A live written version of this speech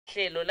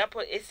hlelo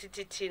lapho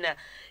esithi thina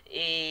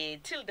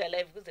Tilder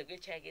live kuze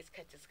kuyechaya ke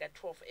isikhathi sika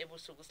 12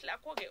 ebusuku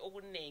silakho ke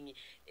okunengi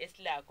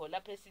esilakho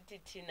lapho esithi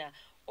thina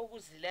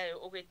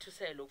okuzilayo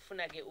okwethusayo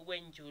lokufuna ke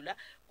ukwenjula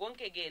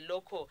konke ke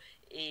lokho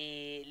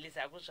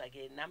lizakuzwa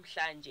ke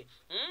namhlanje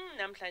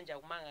namhlanje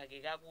akumanga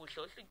ke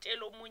kakuhle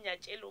uhlutshela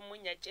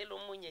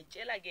omunye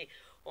tshela ke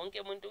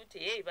wonke umuntu uthi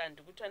hey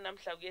bantu kuthiwa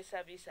namhla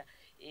kuyesabisa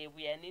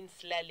buyanini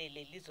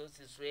silalele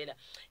lizozizwela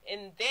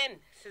and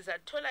then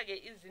sizathola ke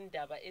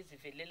izindaba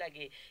ezivelela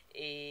ke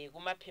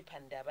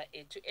kumaphephandaba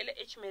ethu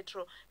LH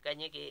Metro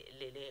kanye ke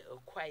lele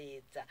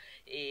Khwayetsa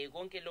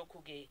konke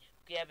lokhu ke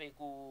kuyabe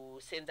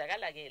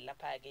kusenzakala ke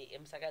lapha ke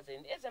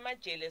emsakazeni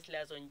ezamajele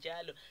esilazo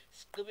njalo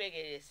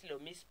siqhubeke silo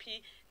Miss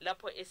P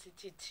lapho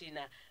esithi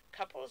thina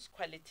couples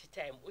quality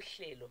time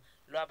uhlelo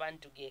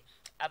lwabantu ke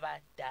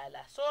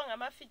abadala so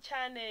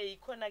ngamafitshane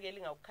ikhona ke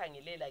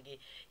lingakukhangelela ke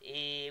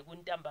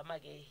kuntambama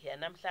ke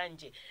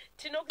yanamhlanje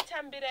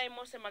thinokuthambira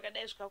imose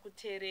makadayishwa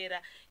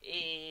kutherera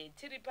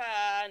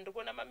tiripa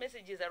ndikona ama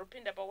messages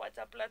arupinda pa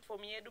WhatsApp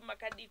platform yedu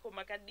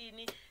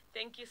makadini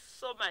thank you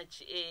so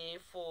much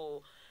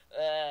for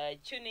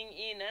tuning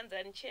in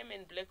anzani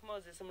chairman Black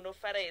Moses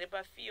munofara ere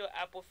pafio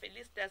apo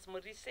Felistas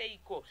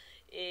Muriseiko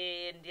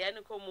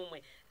ndiani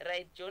komumwe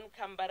right John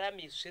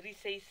Kambarami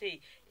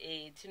zviriseisei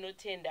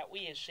tinotenda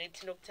uyezve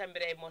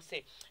tinokutambira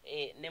imose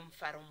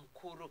nemufaro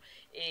mukuru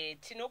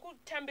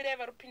tinokutambira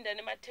varupinda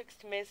nema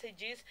text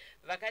messages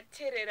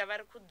vakaterera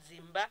vari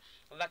kudzimba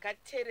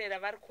vakaterera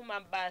vari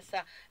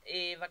kumabasa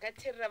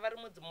vakaterera vari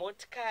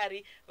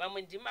mudzimotikari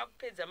vamwe ndima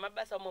kupedza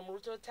mabasa vamwe muri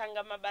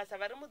kutotanga mabasa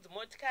vari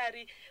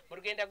mudzimotikari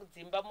muri kuenda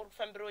kudzimba muri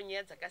kufambirawo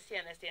nyaya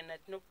dzakasiyana siyana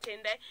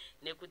tinokutendai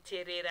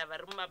nekuterera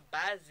vari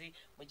mumabhazi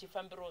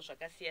muchifambirawo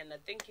zvakasiyana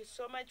thank you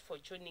so much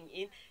for tuning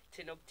in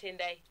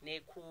tinokutendai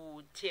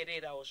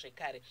nekutererawo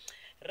zvekare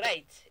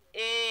right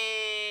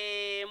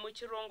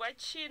muchirongwa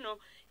chino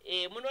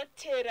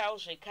munoterawo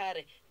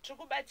zvekare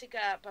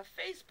tikubatika pa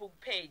Facebook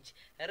page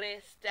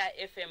re Star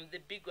FM the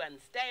big one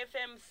Star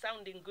FM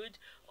sounding good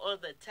all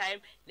the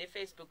time ne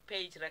Facebook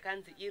page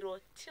rakanzi iro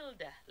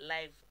Tilder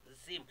live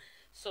Zim.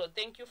 So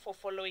thank you for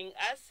following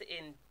us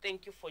and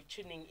thank you for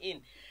tuning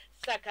in.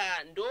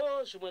 Saka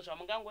ndo zvimwe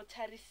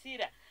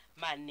zvamungangotarisira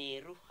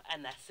manheru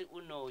anasi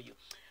unoyu.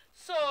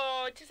 So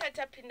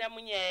tisatapinda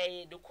munyaya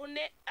yedu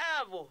kune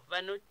avo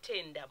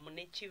vanotenda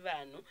mune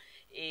chivanhu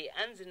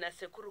anzi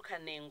nasekuru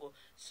Kanengo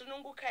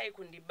sunungukai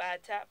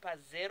kundibata pa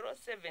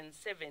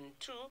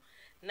 0772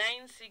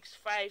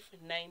 965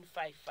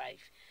 955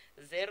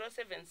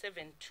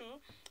 0772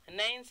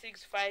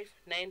 965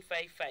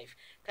 955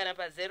 kana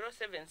pa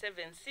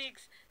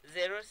 0776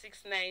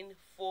 069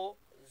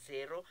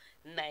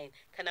 409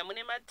 kana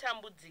mune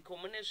matambudziko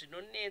mune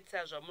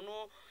zvinonetsa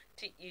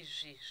zvamunoti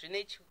izvi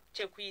zvine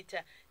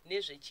chekuita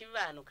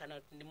nezvechivanhu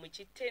kana kuti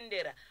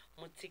muchitendera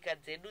mutsika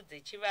dzedu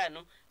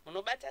dzechivanhu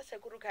munobata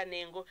sekuru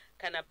Kanengo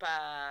kana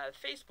pa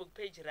Facebook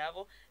page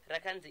ravo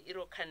rakanzi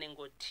iro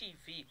Kanengo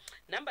TV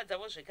namba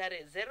dzavo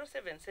zvekare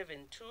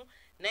 0772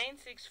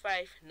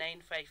 965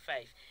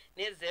 955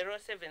 ne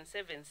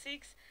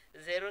 0776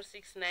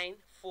 069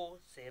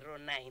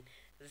 409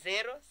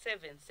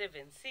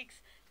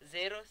 0776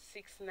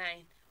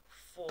 069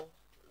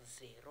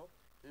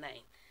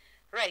 409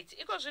 right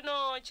iko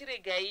zvino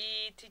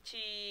chiregai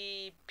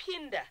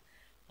tichipinda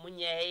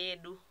munyaya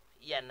yedu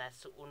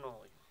yanasi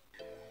unoyu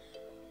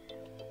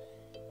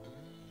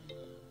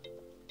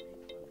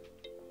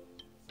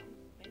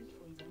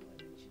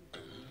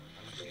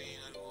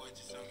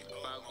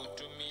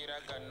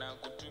kutumira kana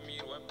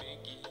kutumirwa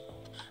begi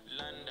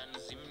London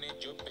zimne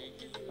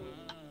jobegi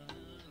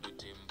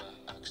Lutemba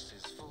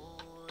Access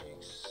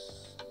Forex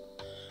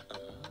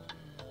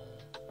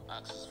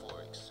Access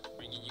Forex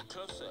bringing you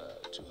closer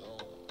to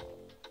home.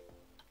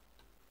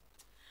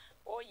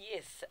 Oh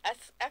yes,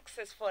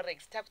 Access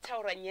Forex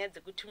takutaura nyaya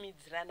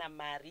dzekutumidzirana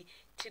mari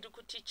tiri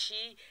kuti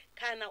chi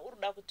kana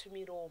uruda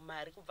kutumirawo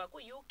mari kubva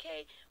ku-UK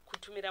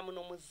kutumira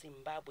muno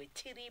muZimbabwe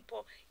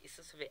tiripo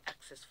isusu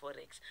ve-Access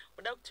Forex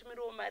uda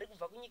kutumirawo mari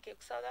kubva kunyika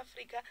yeku-South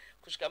Africa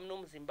kusvika muno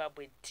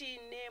muZimbabwe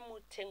tine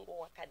mutengo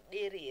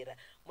wakaderera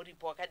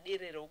muripo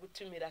wakaderera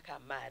wokutumira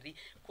kamari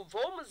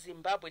kubvawo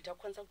muZimbabwe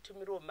takwanisa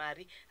kutumirawo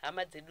mari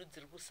hama dzedu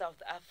dziri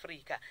ku-South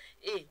Africa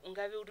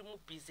ungave uri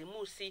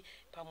mubhizimusi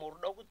pamwe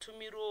uruda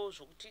kutumirawo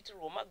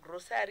zvokutiitirwa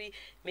magrosari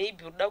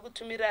maybe uruda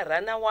kutumira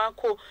rana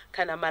wako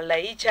kana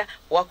malaicha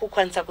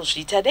wakukwanisa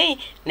kuzviita nei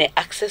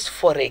neAccess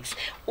Forex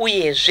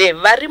uyezve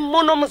vari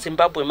muno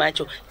muZimbabwe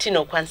macho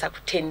tinokwanisa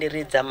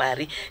kutenderedza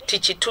mari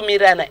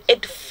tichitumirana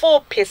at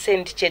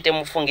 4% chete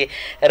mufunge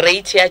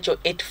rate yacho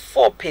at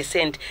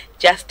 4%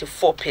 just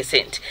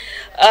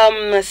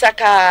 4%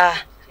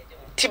 saka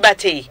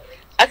tibatei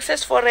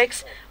Access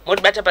Forex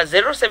modibata pa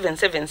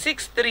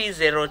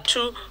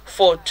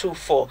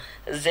 0776302424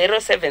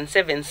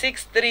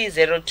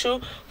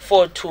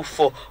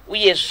 0776302424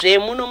 uyezve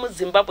muno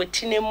muZimbabwe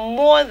tine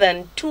more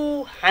than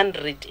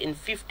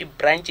 250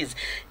 branches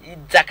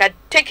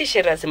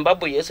dzakatekeshera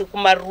Zimbabwe yose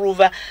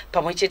kumaruva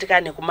pamwechete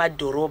kana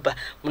kumadhorobha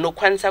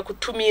munokwanisa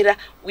kutumira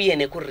uye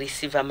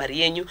nekureceive mari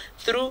yenyu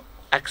through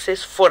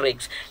Access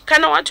Forex.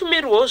 Kana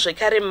watumirwo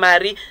zvekare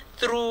mari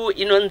through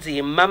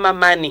inonzi mama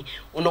money,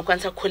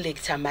 unokwanisa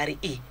collecta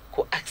mari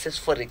ku Access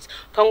Forex.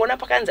 Kangona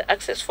pakanzi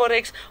Access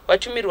Forex,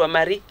 watumirwa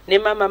mari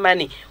nemama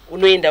money,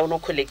 unoenda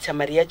unocollecta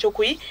mari yacho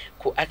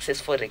ku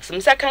Access Forex.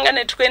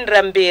 Musakangana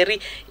tukuendera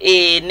mberi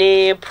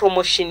ne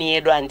promotion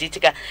yedu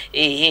anditika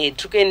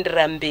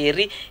tukuendera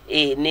mberi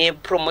ne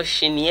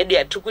promotion yedu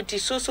yatukuti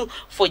susu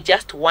for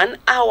just 1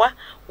 hour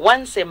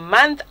once a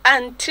month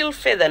until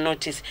further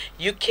notice.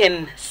 You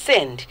can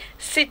send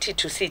city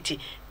to city,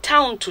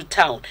 town to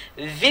town,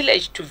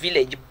 village to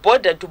village,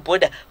 border to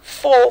border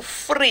for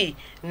free,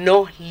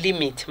 no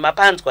limit.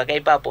 Mapanzwa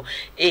kaipapo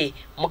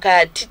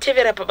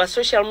mukatitevera pa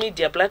social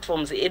media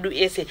platforms edu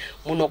ese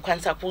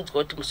munokwanisa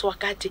kuudzwa kuti musi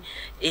wakati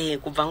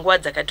kubva nguva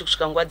dzakati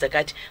kusvika nguva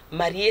dzakati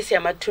mari yese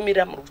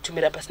yamatumira muri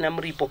kutumira pasina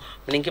muripo,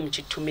 munenge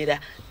muchitumira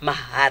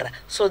mahara.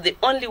 So the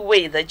only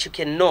way that you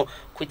can know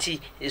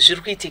kuti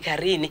zviri kuitika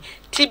rini,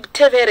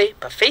 titevere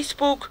pa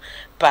Facebook,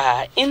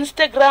 pa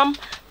Instagram,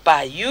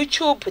 pa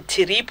YouTube,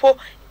 tiripo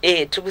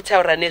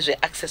tikutaura nezve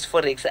Access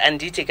Forex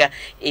anditika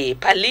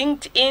pa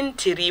LinkedIn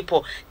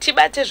tiripo.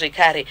 Tibate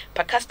zvekare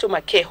pa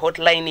customer care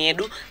hotline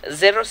yedu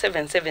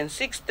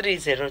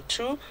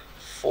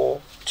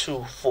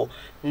 0776302424.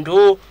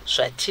 ndo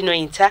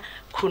zvatinoita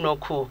kuno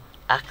ku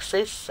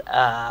Access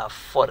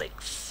Forex.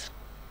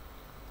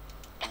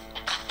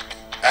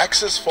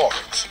 Access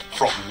Forex,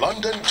 from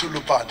London to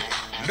Lupane,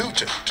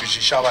 Luton to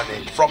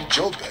Shishabane, from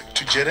Joburg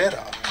to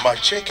Jerera,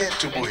 Macheke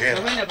to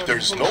Buhera.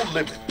 There's no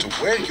limit to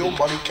where your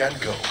money can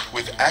go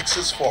with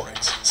Access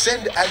Forex.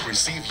 Send and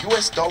receive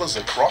US dollars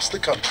across the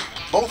country,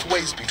 both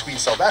ways between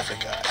South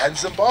Africa and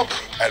Zimbabwe,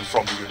 and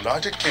from the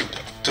United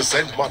Kingdom. To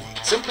send money,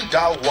 simply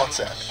dial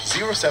WhatsApp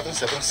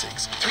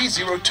 0776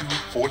 302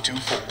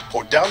 424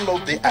 or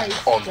download the app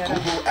on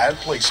Google and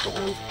Play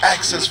Store.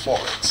 Access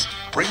Forex,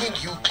 bringing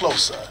you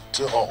closer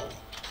to home.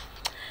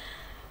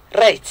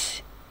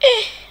 Right.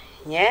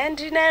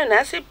 Nyandinayo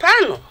nasi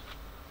pano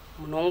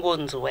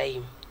munongonzwa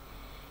imi.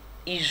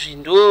 Izvi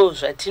ndo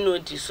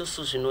zvatinoti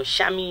isusu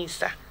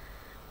zvinoshamisa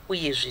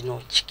uye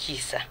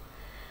zvinotyisa.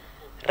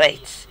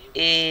 Right.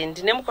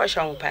 Ndine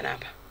mukwasha wangu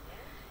panapa.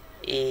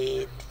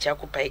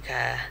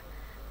 Ndichakupaika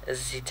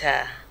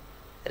zita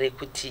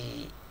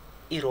rekuti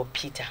iro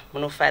Peter.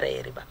 Munofara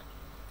here baba?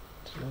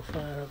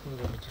 Tinofara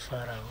kunge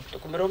muchifarawo.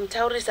 Ndikumira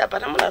mutaurisa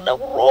pana munada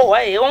kurohwa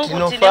hewo kuti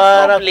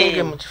tinofara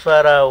kunge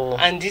muchifarawo.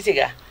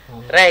 Anditika.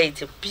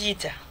 Right,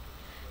 Peter.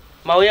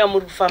 Mauya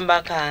muri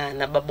kufamba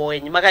kana baba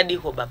wenyu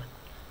makadiko baba?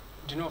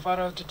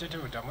 Ndinofara kuti tete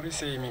muri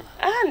sei mimi?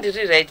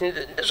 Ndiri right.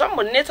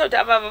 Zvambonetsa kuti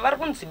ava vari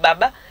kunzi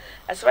baba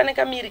asi vane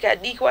kamiri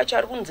kadiki wacho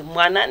ari kunzi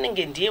mwana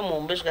anenge ndiye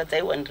mombe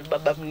zvikadzaiwa ndiri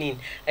baba munini.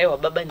 Aiwa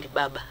baba ndi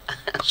baba.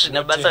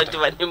 Zvina basa kuti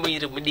vane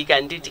muiri mudiki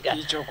anditika.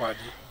 Icho kwadi.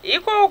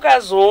 Iko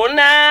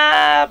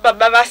ukazoona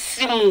baba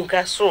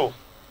vasimuka so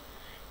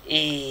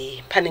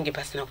panenge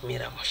pasina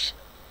kumira musha.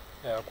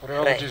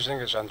 Kureva kuti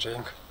zvinge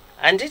zvanzvenga.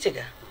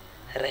 Anditika.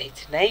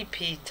 Right, nai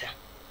Peter.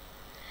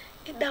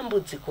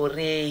 Idambudziko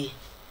rei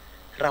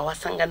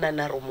rawasangana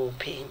naro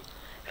muupenyu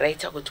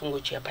raita kuti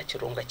ungochiya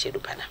pachironga chedu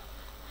pana.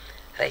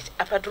 Right,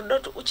 apa toda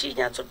kuti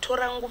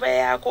uchinyatsotora nguva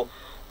yako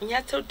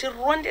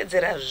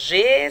unyatsotirondedzera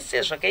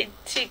zvese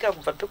zvakaitika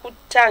kubva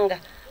pekutanga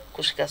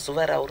kusvika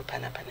zuva rauri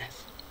pana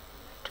panasi.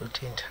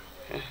 Totenda.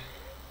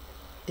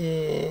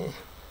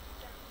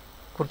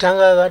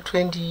 Kutanga ka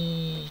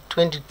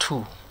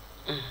 2022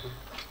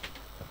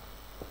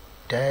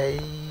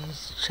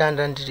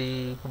 ndaishanda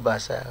ndiri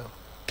kubasa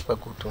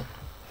pagutu.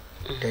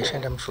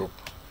 Ndaishanda mushopu.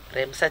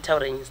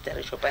 Musataure nyizita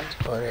reshopu andi.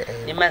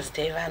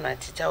 Nemazita evanhu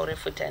atitaure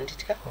futi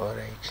anditika.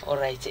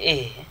 Alright.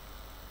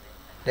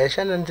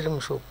 Ndaishanda ndiri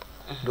mushopu.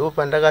 Ndo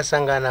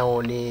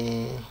pandakasanganawo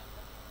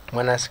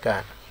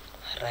nemwanasikana.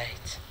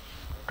 Right.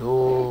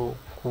 Ndo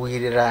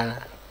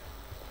kuwirirana.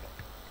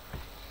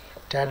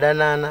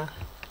 Tadanana.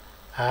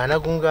 Haana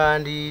kunga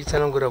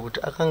anditsanangura kuti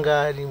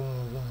akanga ari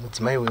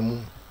mudzimai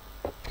wemunhu.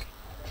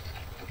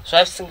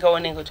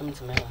 Zvavisingaoneka kuti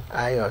mudzimai wemunhu?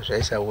 Aiwa,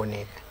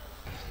 zvaisaoneka.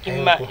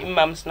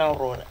 Ima musina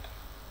kuroora?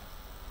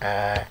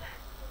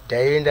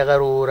 Ndaive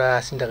ndakaroora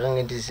asi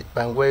ndakanga ndisi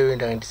panguva iyoyo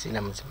ndanga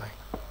ndisina mudzimai.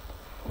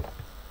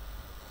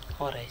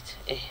 Alright.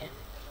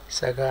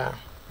 Saka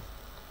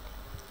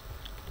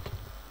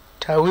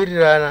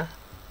tawirirana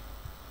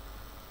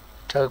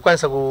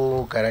takakwanisa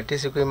kugara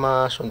tese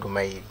kwemasvondo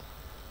mairi.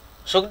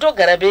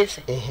 Zvokutogara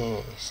bese?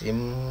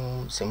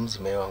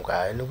 Semudzimai wangu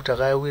nekuti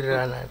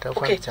takawirirana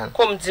takufambidzana.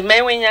 Ko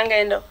mudzimai wenyu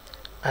angaenda?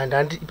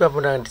 Ipapo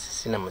ndanga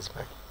ndisina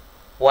mudzimai.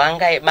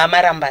 Wanga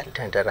mama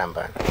rambana?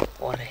 Ndarambana.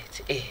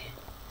 Alright.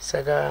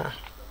 Saka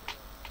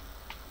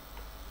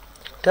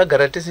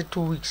tagara tese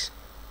 2 weeks.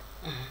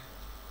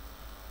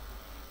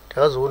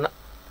 Takazoona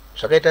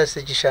zvakaita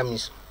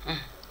sechishamiso.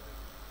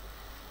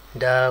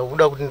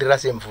 Ndakuda kuti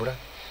ndirase mvura.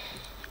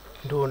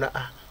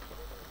 Ndoona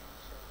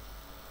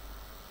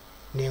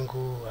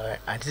nengu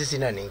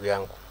handisisina nengu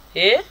yangu.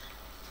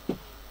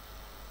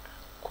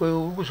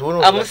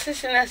 Kuzvoona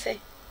amusisina sei?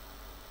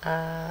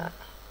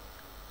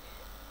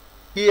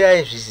 Iye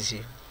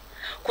aizvisiziva.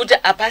 kuti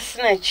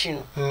apasina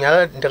chinhu.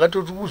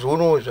 Ndakatoti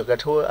kuzoonawo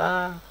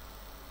zvakataura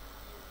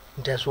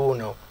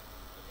ndazvoonawo.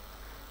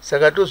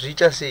 Saka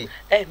tozviita sei?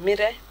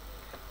 Mirai.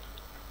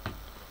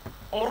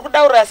 Muri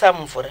kuda kurasa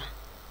mvura.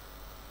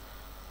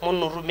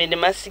 Munhurume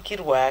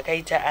nemasikirwa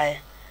akaita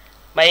aya.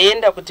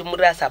 Maenda kuti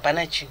murasa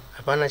hapana chinhu.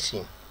 Hapana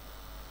chinhu.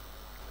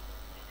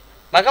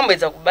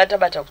 Makamboedza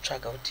kubata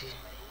kutsvaga kuti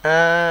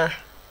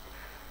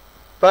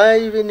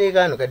paive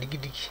nekanhu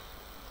kadikidiki.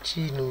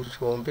 Chinhu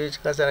chombe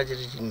chakasara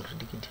chiri chinhu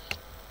chidikidiki.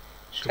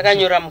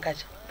 Chakanyora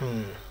mukati.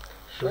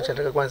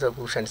 Ndochandakakwanisa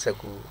kushandisa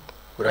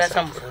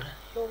kurasa mvura.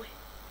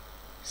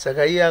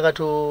 Saka iye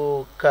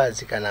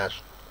akatokadzika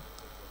nazvo.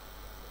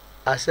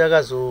 Asi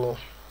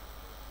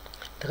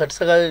takati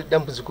saka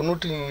dambudziko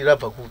noti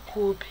rabva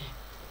kupi.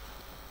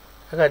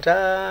 Akati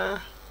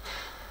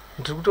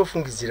ndiri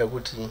kutofungidzira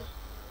kuti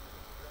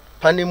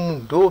pane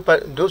munhu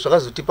ndo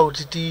zvakazotipa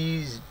kuti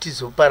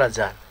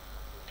tizoparadzana.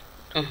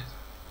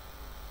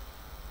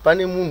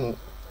 Pane munhu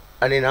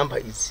ane nhamba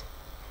idzi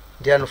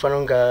ndiye anofanira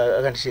kunge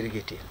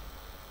akandishereketera.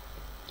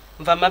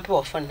 Mva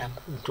mapiwa phone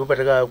number. Ndo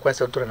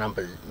patakakwanisa kutora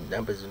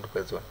nhamba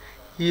dzindokwadziwa.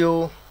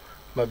 Iyo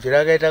mabvira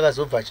akaita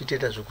akazobva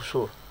achitoita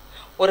zvekusvora.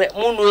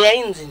 Munhu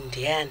yainzi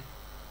ndiani?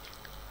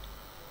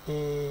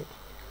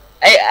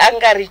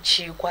 Angari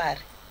chii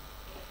kwaari?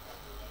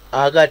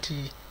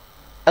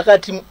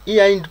 Akati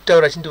iye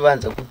aindotaura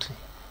achindivanza kuti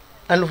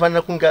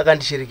anofanira kunge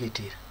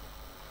akandishereketera.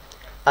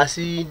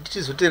 Asi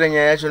ndichizotera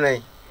nyaya yacho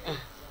nayi.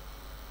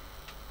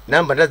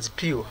 Nhamba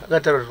ndadzipiwa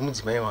akataura kuti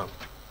mudzimai wangu.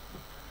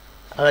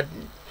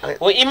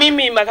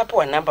 Imimi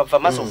makapiwa nhamba bva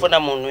mazofona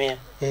munhu uya.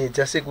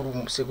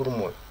 Sekuru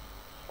Moyo.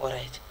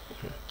 Alright.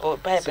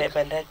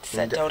 Bye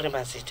ndatisataure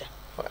mazita.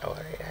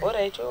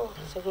 Alright,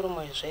 Sekuru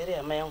Moyo zvairi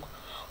hama yangu.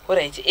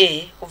 Alright,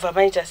 kubva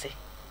maita sei?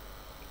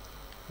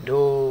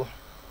 Ndo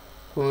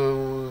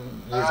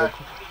kuweza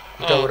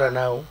kutaura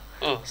nawo.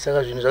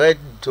 Saka zvinhu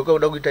zvakadzoka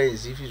kuda kuita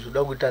izifi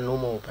zvoda kuita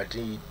normal but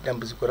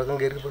dambudziko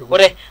rakanga riri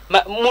pari.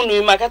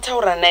 Munhu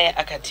makataura naye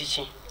akati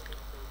chi?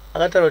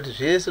 Akataura kuti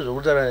zvese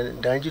zvokutaura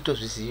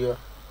ndanjitozviziva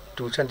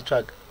kuti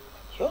uchanditsvaga.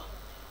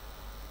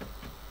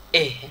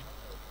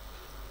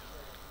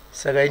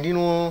 Saka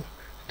indino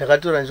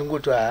ndakatora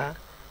ndingoti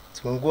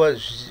dzimwe nguva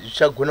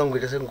zvichagona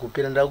kungoita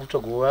sekungopera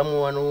ndakutsvagawo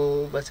vamwe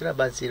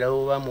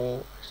vanobatsirawo vamwe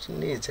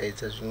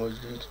chinedzaedza zvimwe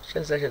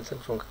shandisa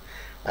mushonga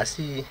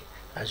asi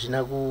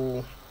hazvina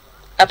ku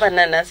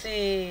apana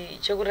nhasi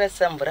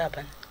chekurasisa mvura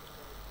apana.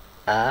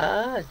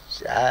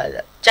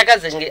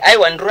 Chakazenge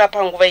aiwa ndura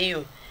panguva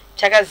iyo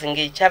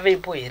chakazenge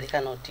chavepo here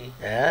kana kuti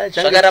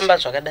zvakaramba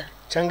zvakada?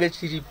 Change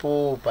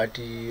chiripo but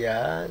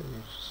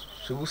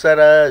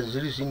zvikusara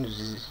zviri zvinhu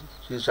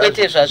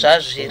kwete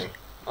zvazviri.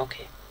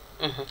 Okay.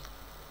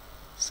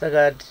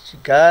 Saka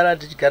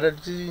tichigara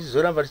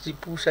tichizoramba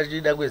tichipusha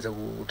tichida kuedza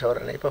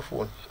kutaura naye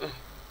pafoni.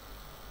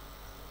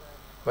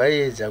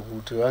 Vaiedza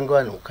kuti vange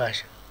vanhu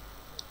ukasha.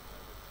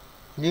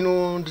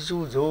 Ndino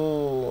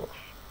ndichiudzawo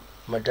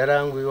madhara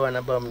angu iwo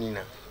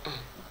anabamunina.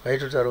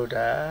 Vaitotaura kuti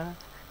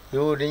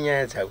iwo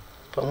nenyaya dzako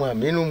pamwe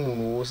hameno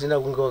munhu usina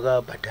kunge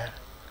wakabhadhara.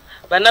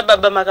 Vana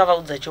baba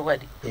makavaudza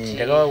chokwadi?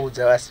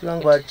 Ndakavaudza asi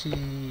vangu vati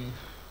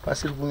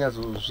pasiri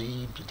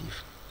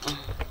kunyatsozvibhiliva.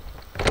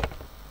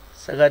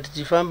 Saka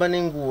tichifamba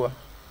nenguva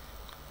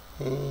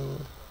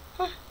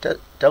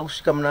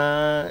takusvika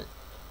muna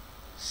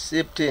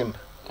September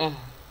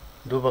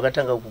ndo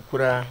pakatanga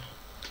kukura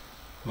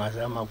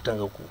mazamu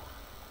akutanga kuwa.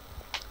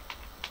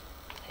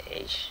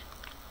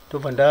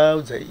 Ndobva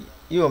ndaudza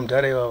ivo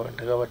mudhara ivavo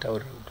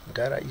ndakavataurira kuti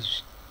mudhara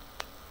izvi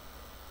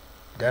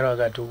mudhara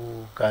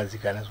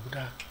vakatokadzikana zvekuti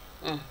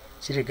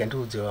chirega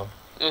ndiudze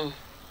vamwe.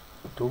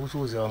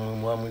 Ndokuchiudza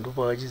vamwe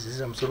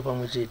ndopavachizivisa musoro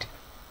pamwe chete.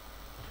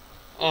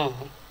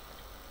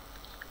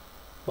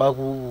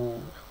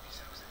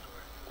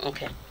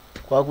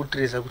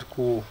 Kwakutiresa kuti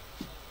ko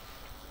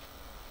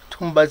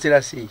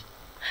tomubatsira sei.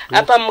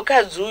 Apa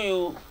mukadzi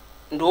uyu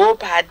ndo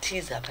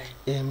paatiza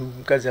paya?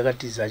 Mukadzi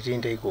akatiza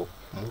achienda iko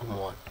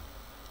murume wake.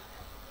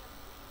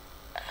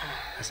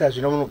 Asi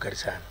hazvina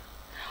munogarisana.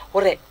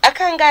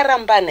 Akanga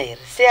arambana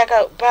here?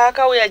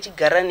 Paakauya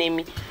achigara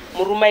nemi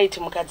murume aiti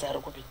mukadzi ari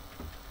kupi?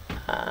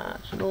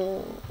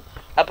 Zvino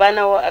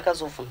hapana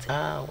akazobvunza?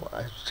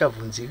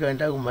 Hazvichabvunzika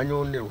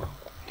ndakumanyonerwa.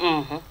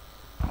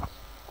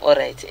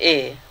 Alright,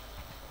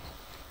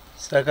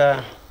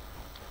 Saka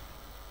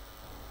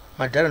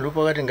madhara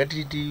ndopakati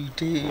ngatiti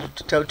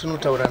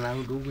tinotaura navo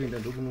ndokuenda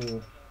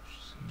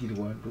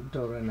ndokunosvigirwa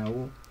ndokutaura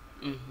navo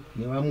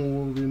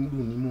nevamwe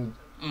vemudunhu imomo.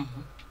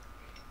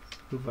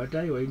 Ndobva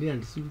taiwa ini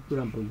handisi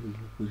kuramba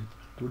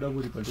toda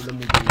kuripa toda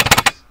munhu.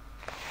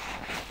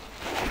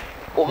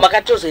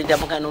 Makatozoenda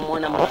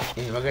mukanomuona mwana?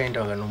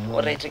 Vakaenda vakanomuona.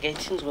 Alright,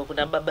 tinzwe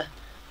kuna baba.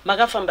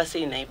 Makafamba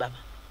sei naye baba?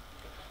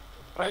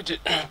 Right,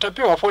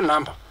 tapiwa phone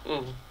number.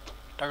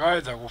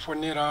 Takaedza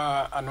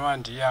kufonera anova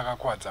ndiye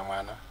akakwadza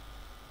mwana.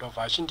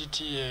 Ndobva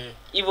achinditi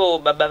ivo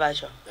baba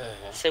vacho?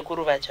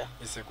 Sekuru vacho?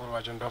 Sekuru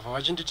vacho ndobva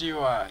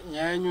vachinditiwa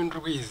nyaya yenyu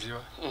ndiri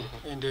kuiziva.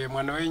 Ende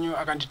mwana wenyu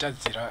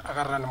akanditadzira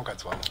akarara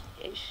nemukadzi wangu.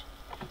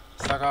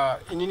 Saka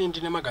inini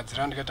ndine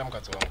magadziro andikaita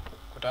mukadzi wangu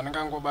kuti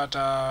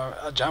anangangobata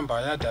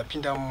ajamba yadhi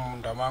apinda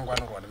munda mangu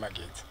anorwa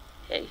nemagetsi.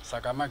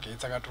 Saka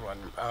magetsi akatorwa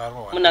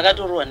akarohwa. Munhu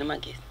akatorwa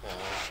nemagetsi.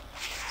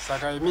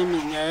 Saka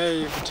mimi nyaya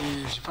yekuti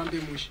zvifambe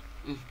mushe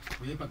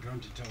uye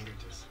paground itaure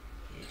tese.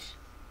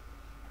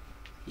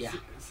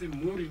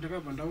 Semhuri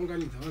ndakabva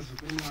ndaunganidza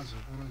vazukuru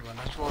nevazukuru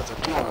ndovandachivaudza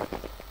kuti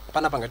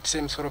pana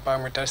pangatise musoro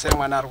pamwe tarisai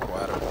mwana ari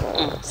kurwara.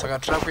 Saka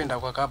tira kuenda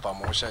kwakabva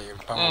musha iyo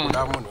pamwe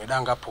kuda munhu wedu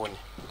angapone.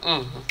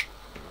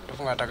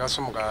 Ndofunga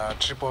takasumuka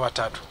tiripo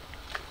vatatu.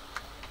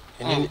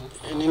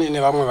 Inini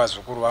nevamwe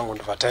vazukuru vangu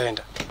ndobva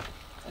taenda.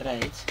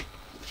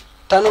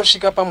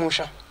 Tanosvika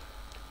pamusha.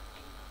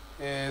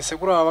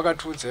 Sekuru ava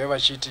vakatiudzayo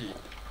vachiti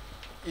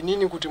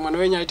inini kuti mwana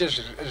wenyu aite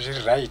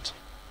zviri right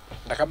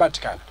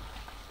ndakabatikana.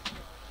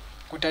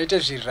 Kuti aite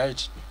zviri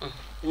right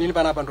inini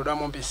panapa ndoda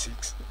mombe 6.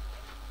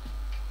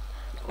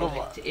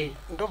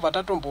 Ndobva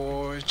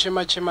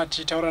tatombochema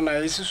tichitaura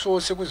naye isusu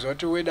wose kuziva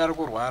kuti wedu ari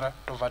kurwara.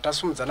 Ndobva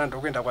tasumudzana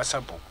ndokuenda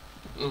kwasabhuku.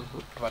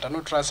 Ndobva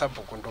tanotora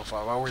sabhuku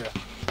ndobva vauya.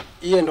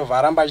 Iye ndobva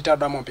aramba achita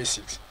da mombe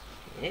 6.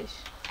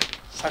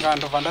 Saka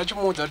ndobva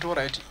ndachimuudza kuti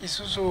right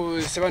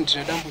isusu sevanhu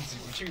tine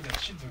dambudziko chigidza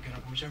tichidzokera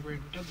kumusha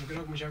kwedu.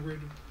 Tadzokera kumusha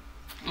kwedu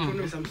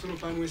tonoisa musoro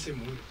pamwe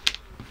semhuri.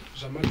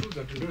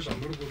 Zvamatiudza kuti ndo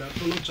zvamuri kuda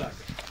tonotsvaga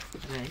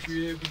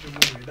uye kuti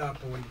munhu wedu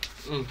apone.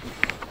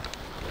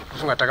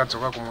 Kufunga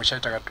takadzoka kumusha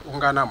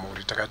takaungana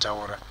mhuri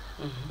takataura.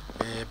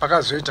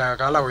 Pakazoita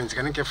kalawenzi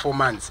kanenge 4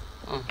 months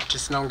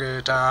tisina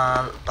kunge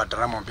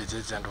tabhadhara mombe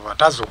dzedzi. Ndobva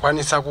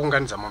tazokwanisa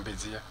kuunganidza mombe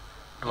dziya.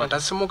 Ndobva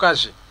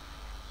tasimukazve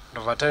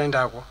ndobva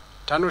taendako.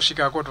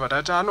 Tanosvikako tobva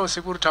tati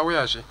sekuru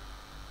tauyazve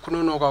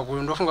kunonoka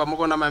kuyo ndofunga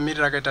mukaona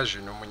mamiriro akaita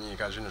zvinhu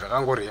munyika zvinhu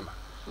zvakangorema.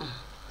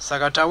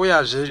 Saka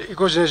tauyazve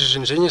iko zvinezvi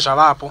zvinhu zvenyu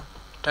zvavapo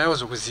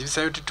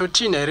taizokuzivisai kuti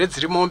totina here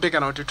dziri mombe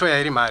kana kuti toya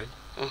iri mari.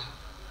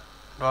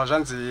 Ndobva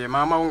zvanzi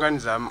mama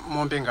unganidza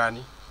mombe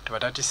ngani. Ndobva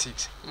tati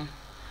 6.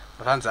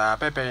 Zvanzi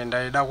apaipai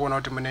ndaida kuona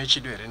kuti mune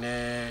chido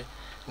here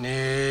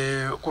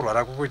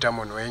nekurwara kukuita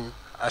munhu wenyu.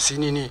 Asi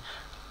inini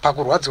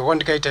pakurwadzwa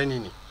kwandikaita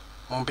inini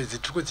mombe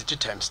dzitiri kudziti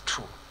times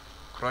 2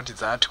 kurati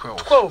dza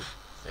 12.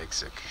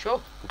 Exactly. Sure.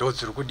 Ndo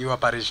dziri kudiwa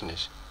pari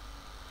zvinezvi.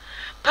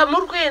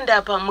 Pamuri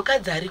kuenda pa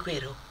mukadzi ari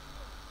kwero.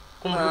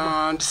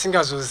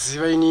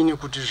 Ndisingazoziva inini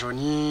kuti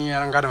zvoni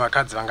arangana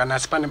vakadzi vangana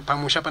asi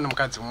pamusha pane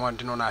mukadzi mumwe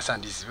ndinoona asi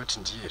handizivi kuti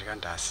ndiye here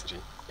kana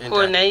asiri.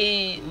 Kona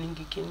iyi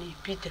ningikini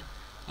Peter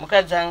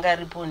mukadzi anga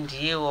aripo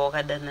ndiye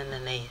wawakadanana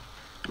naye.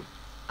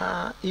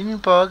 Ini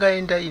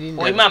pawakaenda ini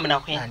Mama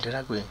kuenda.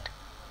 Handina kuenda.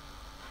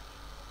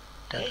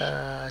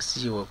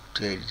 Takasiyiwa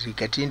kuti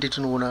rikatiende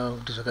tinoona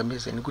kuti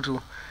zvakamesa nekuti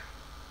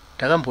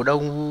takamboda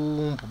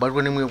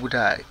kumbobatwa nemwe kuti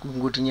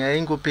kungoti nyaya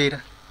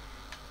ingopera.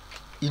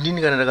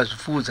 Inini kana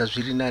ndakazvifudza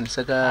zviri nani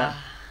saka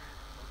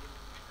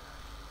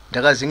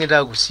ndakazinge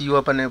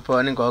ndakusiyiwa pane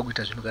pavanenge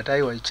vakuita zvinhu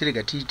kataiwa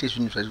chirega tiite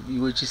zvinhu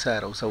iwe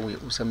chisara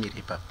usamire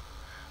ipapo.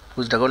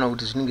 Because ndakaona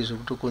kuti zvinenge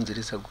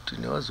zvekutokonzeresa kuti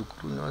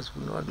nevazukuru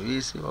nevanhu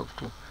vese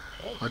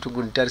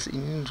vatongonditarisa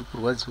inini ndiri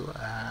kurwadziwa.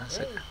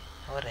 Saka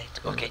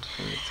alright, okay.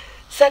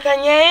 Saka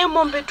nyaya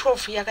yemombe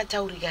 12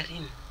 yakataurika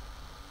rini?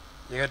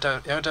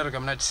 Yakataurika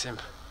muna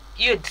December.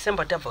 Iyo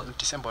December tabva?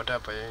 December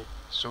tabva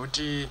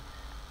zvokuti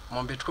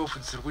mombe 12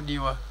 dziri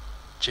kudiwa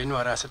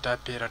January asati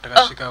apera.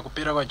 Takasvika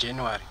kupera kwa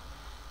January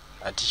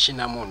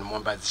hatichina munhu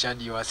mombe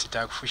dzichadiwa asi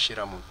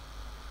takufushira munhu.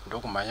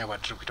 Ndokumhanya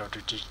kwatiri kuita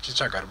kuti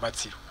titsvaga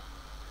rubatsiro.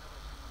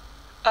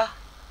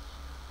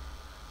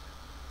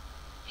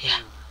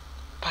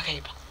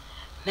 Pakaipa.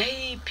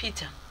 Nai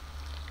Peter,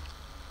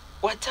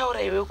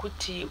 wataura iwe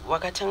kuti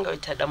wakatanga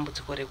kuita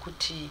dambudziko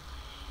rekuti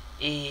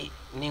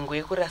nhengo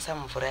yekurasa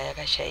mvura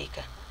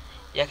yakashayika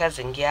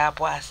yakazenge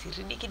apo asi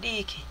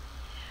ridiki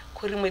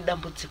kuri rimwe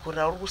dambudziko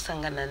rauri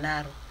kusangana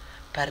naro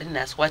pari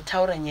nhasi.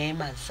 Wataura nyaya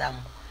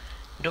yemazamu.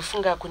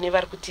 Ndofunga kune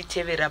vari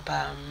kutitevera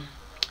pa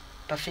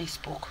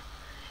Facebook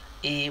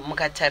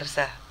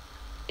mukatarisa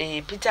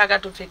Peter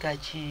akatopfeka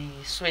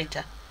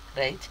chisweta,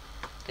 right?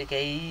 Rega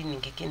iyi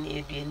ningikini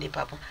yedu ende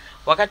papo.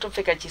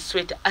 Wakatopfeka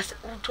chisweta asi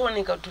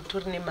utooneka kuti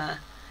utori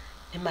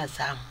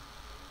nemazamu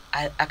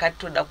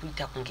akatoda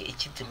kuita kunge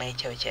echidzimai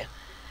chaiwo.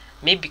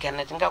 Maybe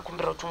kana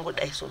tingakumbira kuti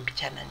ungodai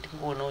sombichana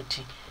ndingoona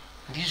kuti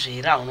ndizvo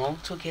here hauna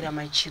kutsokera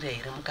machira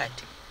here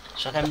mukati.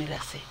 Zvakamira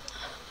sei?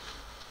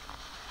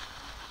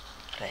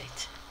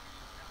 Right.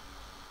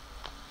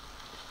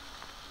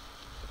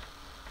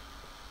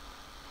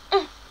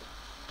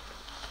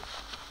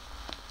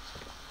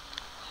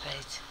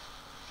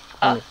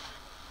 Right.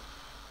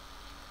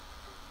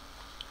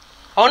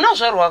 Hauna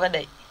zvarwa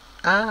wakadai?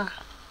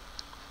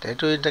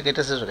 Taitoita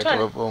kaita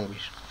sezvakaitwa papangu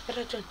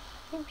izvo.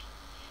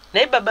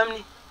 Nai baba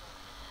mune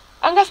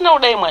angasina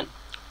kudai mwana?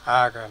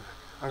 Kana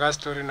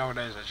angasitorina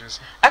kudai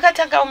zvachose.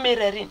 Akatanga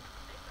umera rini?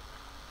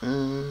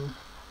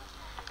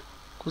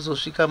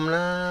 Kuzosvika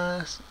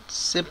muna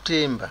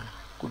September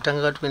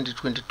kutanga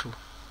 2022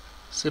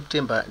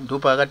 September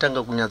ndopa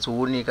akatanga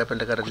kunyatsooneka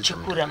pandakaratidza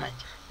kuchikura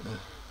manje.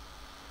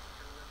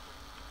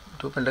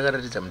 Ndopa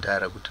ndakaratidza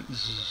mudhara kuti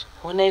izvi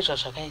ona izvo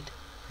zvakaita.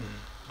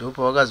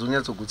 Ndopa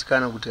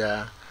wakazonyatsogutsikana kuti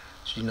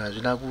zvinhu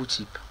hazvina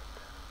kuchipa.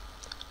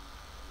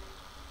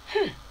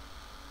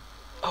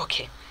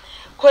 Okay.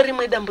 Ko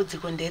rimwe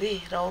dambudziko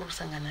ndere rauri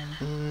kusangana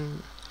naro?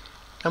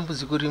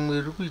 Dambudziko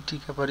rimwe riri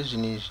kuitika pari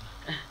zvinezvi.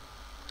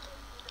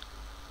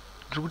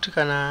 Ndiri kuti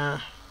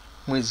kana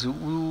mwedzi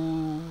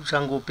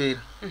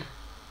uchangopera,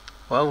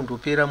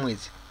 waundopera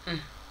mwedzi,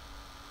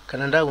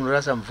 kana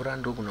ndakunorasa mvura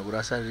ndogona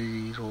kurasa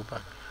ropa,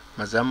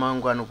 mazamu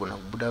angu anogona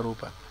kubuda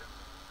ropa,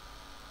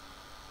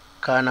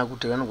 kana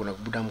kuti anogona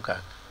kubuda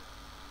mukaka.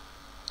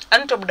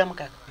 Anotobuda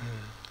mukaka?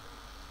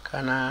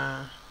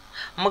 Kana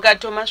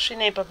mukatoma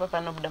svina ipapa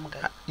panobuda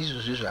mukaka?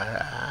 Izvozvo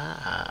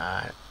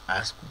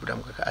haasi kubuda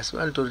mukaka, asi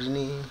vanotori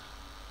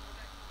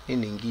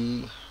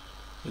nenhengi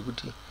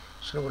yekuti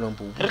zvinogona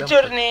kumbobuda.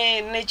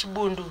 Ritori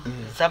nechibundu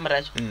zamu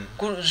racho.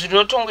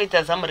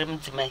 Zvinotongoita zamu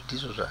remudzimai.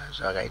 Ndizvo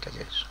zvakaita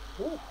chaizvo.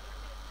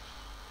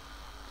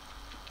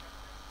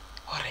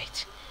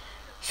 Alright.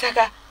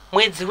 Saka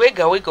mwedzi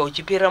wega wega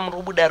uchipera muri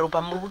kubuda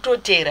ropa, muri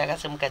kutoteera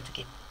kasemukadzi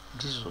ke?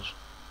 Ndizvozvo.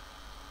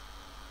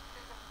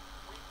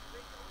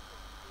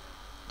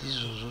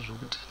 Ndizvozvo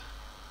zvokuti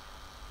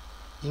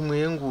imwe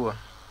yenguva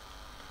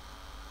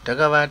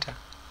ndakavata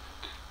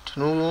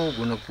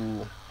tinogona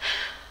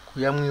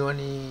kuyamwiwa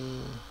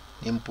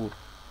nemupuru,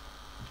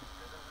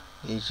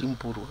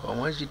 nechimpuru,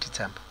 vamwe vachiti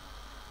tsamba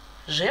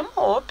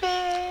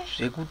zvemuhope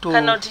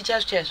kana kuti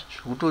chazvo chazvo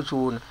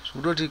zvekutochiona,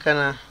 zvekutoti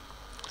kana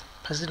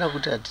pasina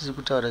kuti hatisi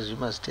kutaura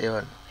zvemazita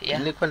evanhu.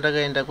 Ine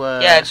kwandakaenda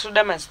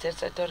tinoda mazita,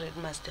 tisataurire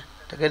mazita.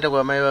 Ndakaenda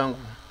kwamai vangu,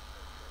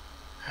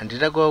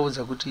 handida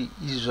kuvaudza kuti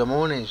izvi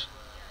zvamaona izvi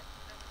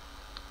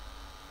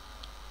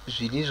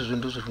zvini izvozvo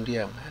ndozviri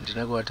kundiyamwa,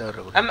 handina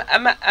kuvataurira kuti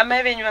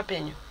amai venyu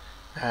vapenyu?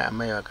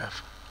 Amai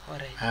vakafa.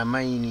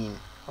 Amai inini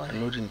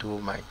anoti ndiwo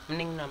mai.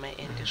 Munenge namai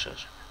ende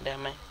izvozvo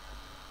ndamai.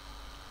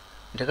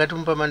 Ndakati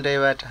mumba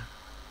mandaivata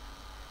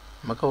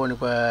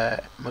makaonekwa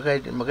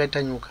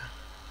makaita nyoka.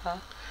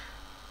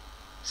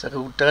 Saka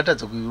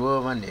takatadza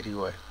kuirova manheri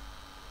iwayo.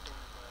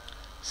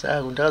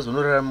 Saka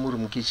ndakazonorara muri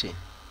mukicheni.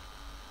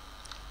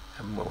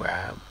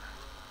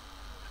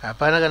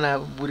 Hapana kana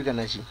buri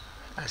kana chinhu,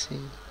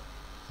 asi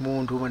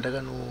mundu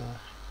mandakanoona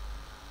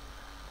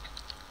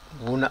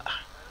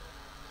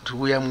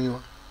ndiri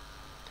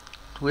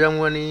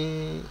kuyamwiwa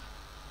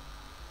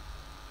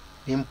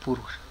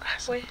nemupuru.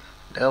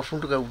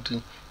 Ndakafunduka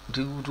kuti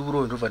ndiri kuti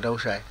uroyi ndobva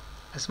ndaushaya,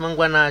 asi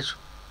mangwana acho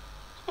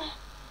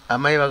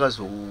amai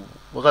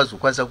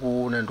vakazokwanisa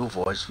kuona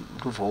ndobva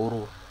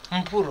urova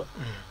mupuru.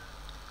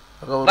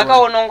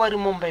 Vakaona ungori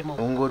mumba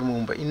imomo? Ungori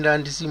mumba. Ini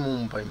handisi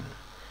mumba imomo,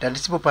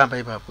 handisipo pamba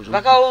ipapo.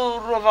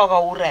 Vakaurova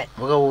vakauraya?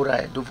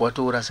 Vakauraya ndobva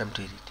watourasa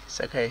mutoireti.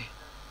 Saka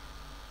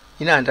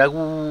ina handina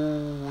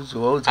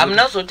kuzovaudza.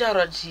 Hamuna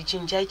kuzotaura kuti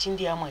chinhu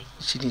chaichindiyamwai?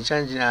 Chinhu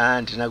chanji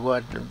handina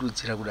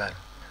kuvadudzira kudaro,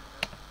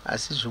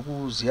 asi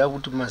zvokuziva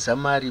kuti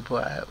mazamu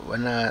aripo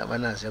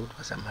vanaziva kuti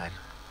mazamu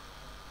aripo.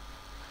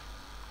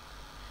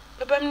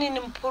 Baba munini,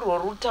 mupuru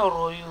wari kutaura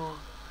uyu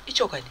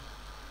ichokwadi?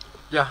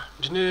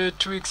 Ndine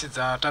 2 weeks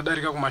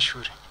dzatadarika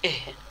kumashure.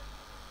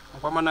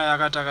 Mukomana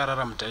yakati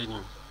akarara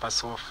mudhaining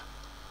pasofa.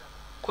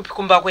 Kupi?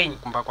 Kumba kwenyu?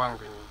 Kumba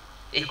kwangu inini.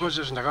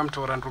 Ikozvo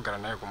zvindakamutora ndinogara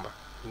naye kumba,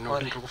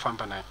 ndiri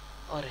kufamba naye.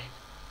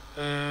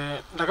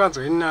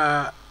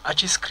 Ndakanzoina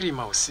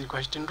achiscreama usiku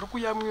achiti ndiri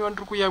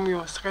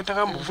kuyamwiwa. Saka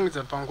takambofungidza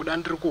kuti panguda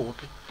ndiri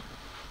kuhope.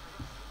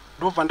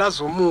 Ndobva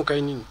ndazomuka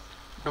inini,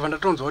 ndobva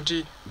ndatonzwa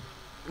kuti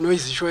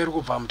noise show iri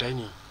kubva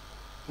mudhaining.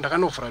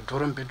 Ndakanovhura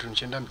dhoro mubedroom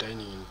chienda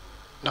mudhaining.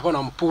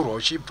 Ndakaona mupuru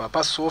uchibva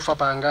pasofa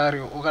paangari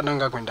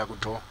ukananga kuenda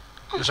kudhoo.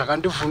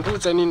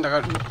 Zvakandivhundutsa inini,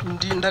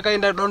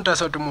 ndakaenda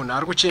donotasa kuti munhu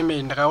ari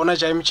kuchemei, ndakaona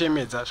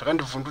chaimuchemedza,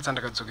 zvakandivhundutsa,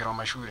 ndakadzokera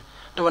kumashure.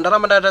 Ndobva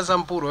ndaramba ndatarisa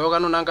mupuru wayo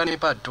kanonanga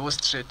nepadhoo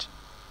straight.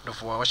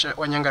 Ndobva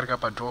wanyangarika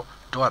padhoo,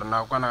 dhoo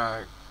harina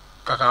kana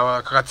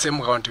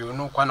kakatsemuka kuti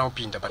unokwana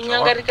kupinda padhoo.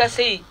 Kunyangarika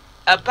sei?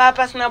 Apa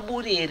pasina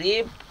buri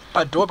here?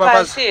 Padhoo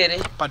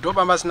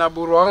pasina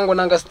buri,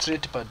 wakangonanga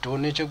straight padhoo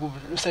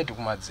nechekusaidi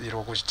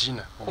kumadziro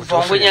kuchidhina. Kubva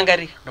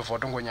wangonyangarika? Ndobva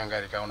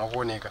watongonyangarika, una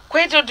kuoneka.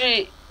 Kwete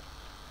kuti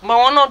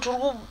maona kuti uri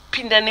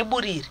kupinda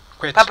neburi iri?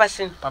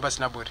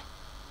 Papasina buri.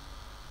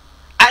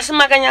 Asi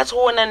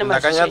makanyatsoona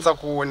nemaziso? Ndakanyatsa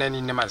kuona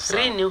nini nemaziso.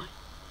 Rini?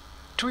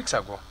 2 weeks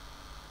ago.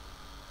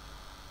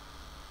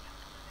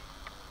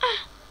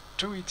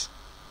 2 weeks.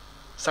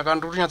 Saka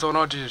ndiri kunyatsoona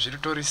kuti zviri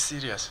tori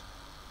serious,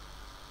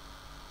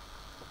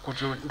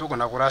 kuti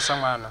ndogona kurasa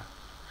mwana.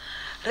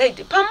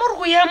 Right. Pamuri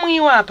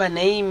kuyamwiwa apa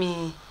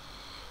naimi,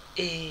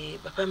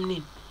 baba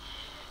munini,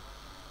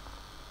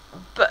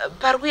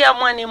 pari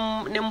kuyamwa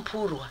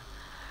nemupurwa,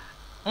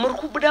 muri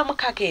kubuda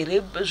mukaka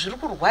here? Zviri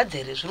kurwadza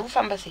here? Zviri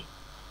kufamba sei?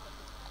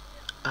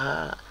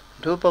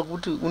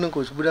 Ndopakuti unenge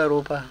uchibuda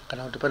ropa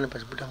kana kuti pane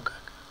pachibuda mukaka.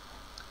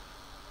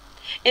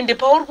 Ende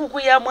pauri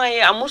kukuyamwai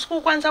hamusi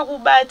kukwanisa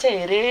kubata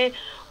here,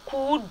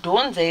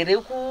 kudhonza here,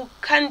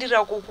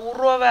 kukandira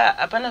kukurova?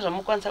 Hapana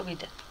zvamukwanisa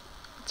kuita?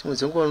 Dzimwe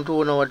dzenguva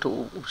unotoona wati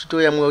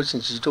uchitoyamwa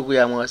uchinji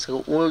chichitokuyamwa,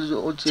 saka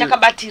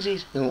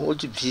chakabatirira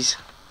uchibvisa.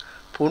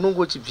 Paunenge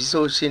uchibvisa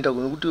uchienda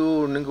kunekuti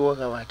unenge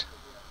wakavata,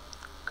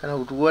 kana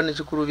kuti uwane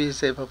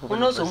chikurovesa ipapo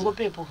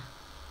unozongopepo.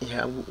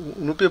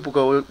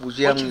 Unopepuka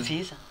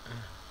uchibvisa.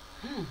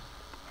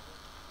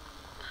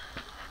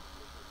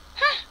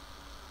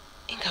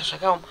 Inga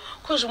zvakaoma.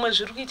 Ko zvimwe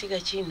zviri kuitika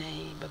china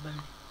baba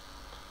mne?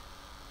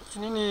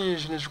 Inini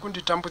zvinhu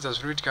zvikunditambudza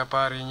zviri kuitika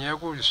pari nyaya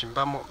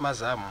yekuzvimba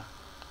mazamu.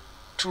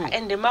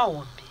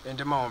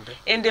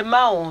 Ende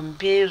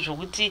mahombe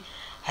zvokuti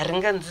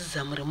haringanzi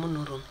zamu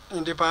remunhurume.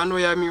 Ende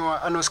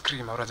paanoyamiwa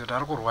anoscreama kuratidza kuti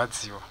ari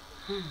kurwadziwa.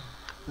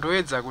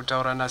 Ndoedza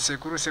kutaura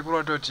nasekuru, sekuru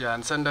watoti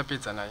handisati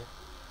ndapedza naye.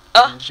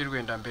 Ndichiri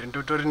kuenda mberi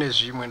ndotori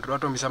nezvimwe, ndoda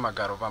kutomisa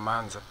magaro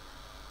pamanza.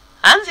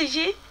 Hanzi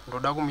chi?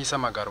 Ndoda kumisa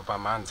magaro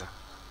pamanza.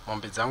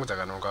 Mombe dzangu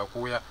dzakanonoka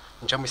kuuya,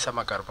 nichamisa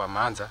magaro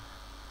pamanza,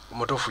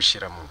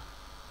 motofushira munhu.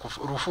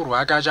 Rufu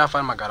rwake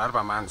achafa magaro ari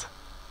pamanza.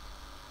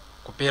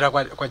 Kupera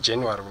kwa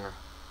January uno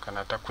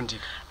kana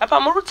takundika. Apa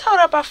muri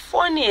kutaura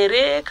pafoni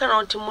here kana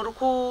kuti muri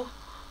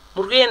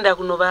kuenda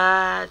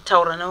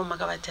kunovataura navo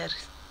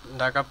makavatarisa?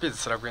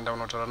 Ndakapedzisira kuenda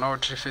kunotaura navo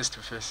tiri face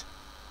to face.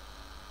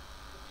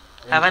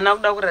 Havana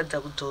kuda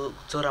kuratidza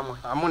kudzora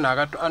mwoyo? Munhu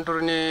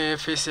andori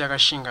nefesi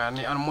yakashinga,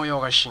 ane mwoyo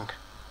wakashinga.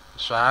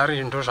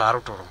 Zvaari ndo zvaari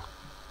kutorwa.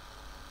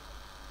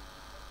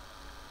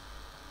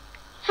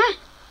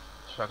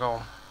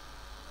 Zvakaoma.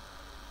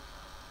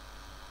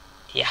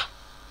 Ya.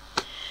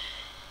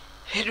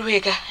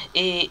 Hedweka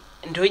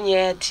ndo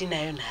nyaya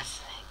yatinayo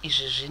nhasi.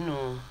 Izvi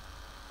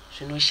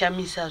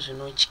zvinoshamisa,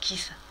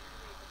 zvinotyisa.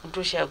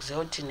 Unotoshaya kuziva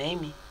kuti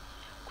naimi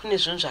kune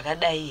zvinhu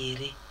zvakadai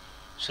here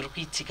zviri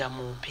kuitika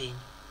muupenyu.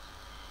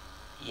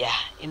 Ya,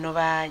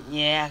 inova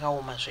nyaya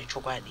yakaoma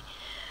zvechokwadi.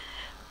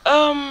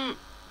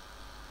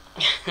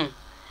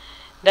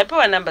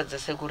 Ndapewa namba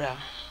dzasekuru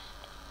ava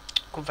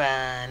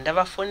kubva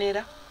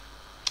ndavafonera.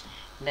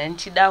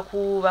 Ndandichida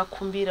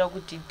kuvakumbira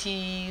kuti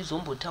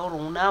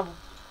tizombotaurawo navo,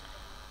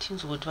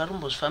 tinzwe kuti vari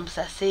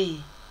kumbozvifambisa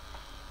sei,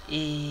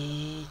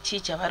 chii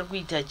chavari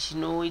kuita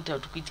chinoita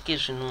kuti kuitike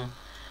zvinhu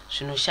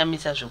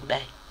zvinoshamisa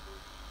zvekudai.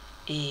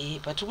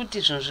 Patiri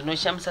kuti zvinhu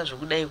zvinoshamisa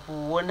zvekudai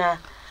kuona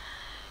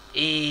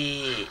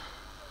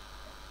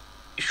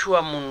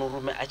shuwa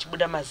munhurume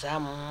achibuda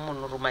mazamu,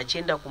 munhurume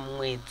achienda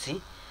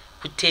kumwedzi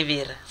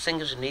kutevera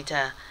senge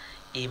zvinoita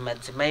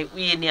madzimai,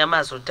 uye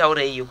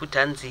neyamazotaura iyo kuti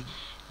hanzi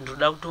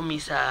ndoda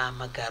kutomisa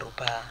magaro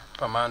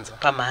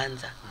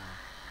pamanza.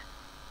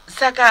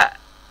 Saka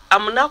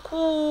hamuna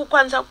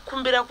kukwanisa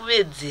kukumbira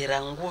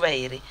kuvedzera nguva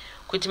here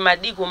kuti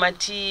madiko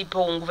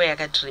matipawo nguva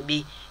yakati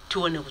rebei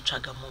tione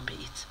kutsvaga mombe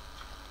idzi?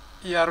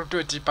 Iye ari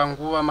kutotipa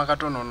nguva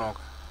makatononoka,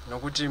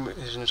 nokuti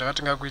zvinhu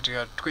zvakatinga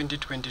kuitika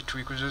 2022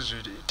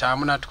 ikuzvozvi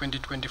taamuna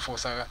 2024,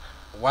 saka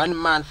 1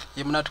 month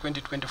yemuna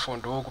 2024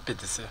 ndo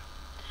kupedzisira.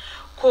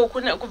 Ko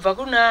kubva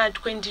kuna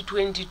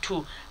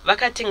 2022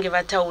 vakatenge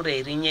vataura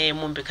here nyaya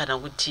yemombe kana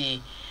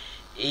kuti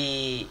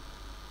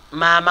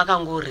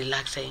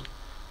makangorelaxa?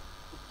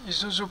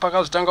 Isusu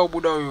pakazotanga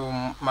kubuda uyu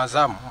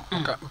mazamu,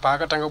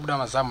 paakatanga kubuda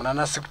mazamu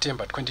nana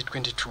September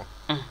 2022.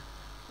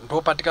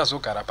 Ndo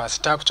patikazogara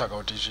pasi takutsvaga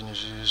kuti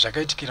zvinhu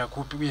zvakaitikira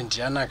kupi uye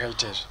ndiani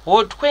akaita izvi.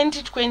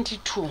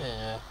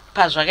 2022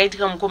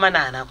 pazvakaitika mukomana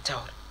haana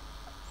kutaura?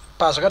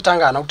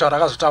 Pazvakatanga haana kutaura,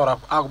 akazotaura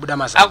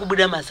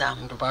akubuda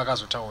mazamu. Ndo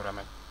paakazotaura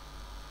mani.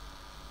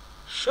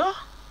 Sure.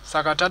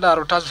 Saka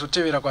tadaro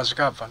tazotevera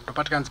kwazvikabva ndo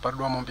patikanzi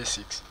padwa mombe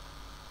 6.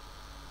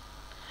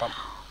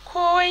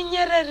 Ko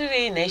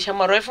nyararirei naisha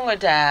mwari waifunga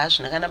kuti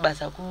hazvina kana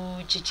basa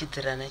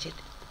kuchichidzirana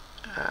chete?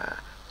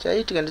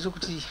 Chaitika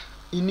ndechekuti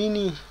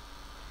inini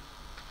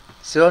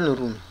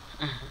sevanhurume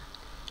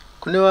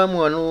kune vamwe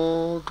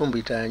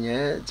vanotomboita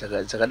nyaya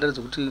dzakadaro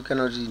dzokuti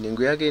kana kuti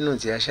nhengo yake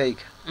inonzi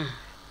yashayika,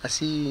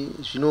 asi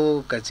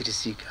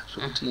zvinogadzirisika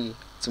zvokuti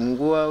dzimwe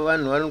nguva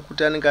vanhu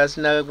vanokuti anenge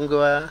asina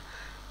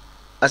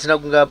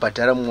kunge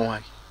abhadhara mumwe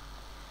wake.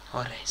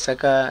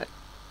 Saka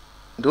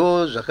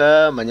ndo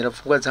zvakamhanyira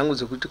pfungwa dzangu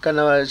dzekuti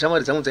kana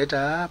shamwari dzangu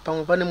dzaita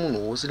pamwe pane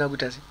munhu usina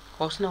kuita sei,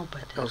 usina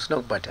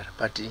kubhadhara,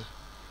 but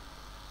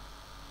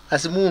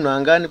asi munhu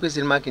anga ane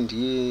kwesiri make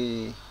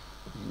ndiye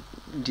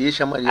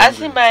shamwari yangu.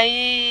 Asi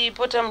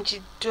maipota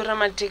muchitora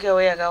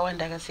matekawe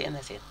akawanda akasiyana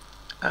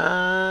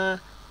siyana?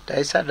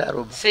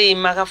 Ndaisadaro. Sei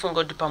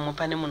makafunga kuti pamwe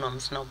pane munhu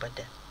wamusina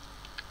kubhadhara?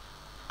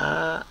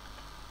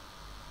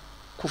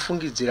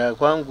 Kufungidzira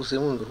kwangu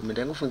semunhurume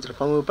ndangofungidzira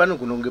pamwe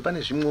panogona kunge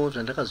pane zvimwewo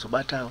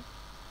zvandakazobatawo,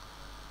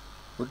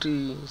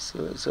 kuti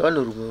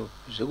sevanhurume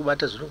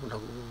zvekubata zvinogona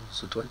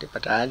kuzotwande,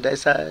 but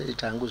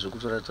handaisaita hangu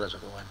zvekutora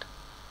zvakawanda,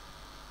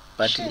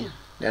 but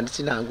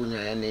handisina hangu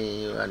nyaya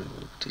nevanhu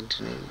kuti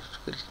ndine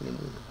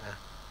munhu.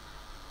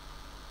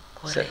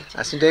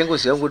 Asi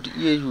ndaingoziva kuti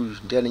iyeyu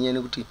ndiani nyaya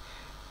nekuti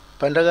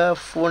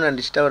pandakafona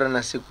ndichitaura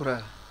nasekuru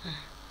ava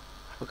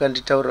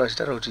vakanditaurira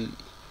vachitaura kuti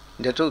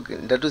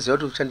ndatoziva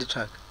kuti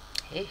uchanditsvaga.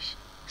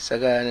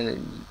 Saka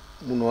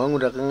munhu wangu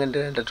ndakanga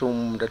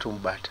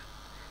ndatomubata.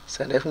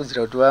 Saka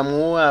ndaifungidzira kuti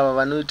vamwewo ava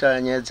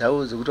vanoita nyaya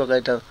dzavo dzekuti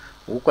vakaita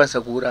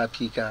vokwanisa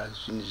kuurapika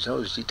zvinhu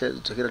zvavo zvichiita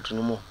dzokera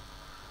tunomo,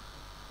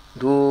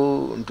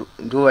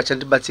 ndo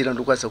vachandibatsira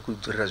ndokwanisa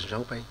kudzorera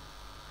zvinhu zvangu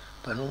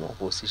panormal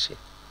position.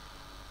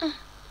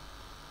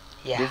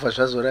 Ndobva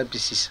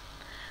zvazorapisisa.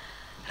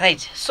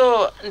 Right.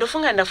 So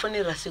ndofunga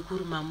ndafonera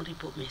sekuru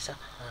mamuripo mesa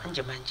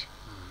manje.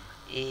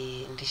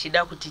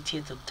 Ndichida kuti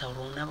tiedze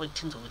kutaura navo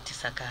tinzwe kuti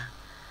saka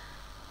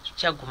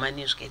zvichaguma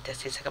nezvikaita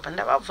sei. Saka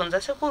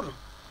pandavabvunza sekuru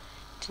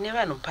tine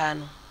vanhu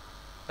pano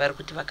vari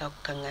kuti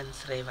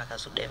vakakukanganisirai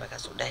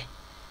vakazodai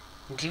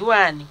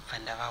ndiwani kubva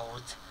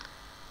ndavaudza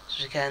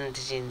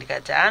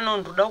ndikati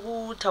ndoda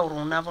kutaura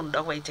unavo,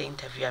 ndoda kuvaita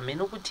interview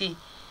hamene kuti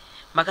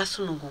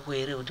makasununguka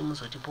here kuti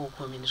muzotipawo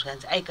komeni.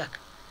 Zvikanzi aikaka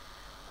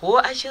ho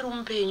achiri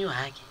mupenyu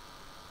hake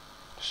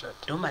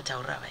ndo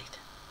matauriro avaita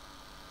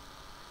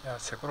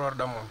sekuru vari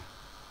damunhu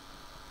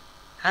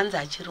hanzi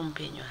achiri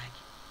mupenyu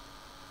hake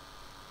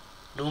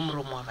ndo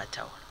muromo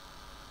wavataura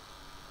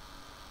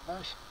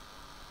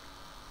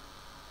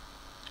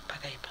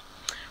pakaipa.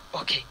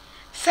 Okay,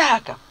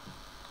 saka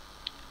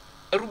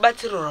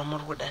rubatsiro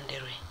rwamuri kuda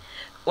nderwei?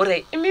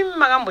 Ore imimi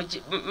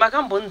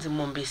makambonzi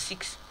mombe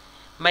 6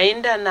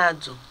 maenda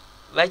nadzo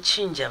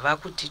vachinja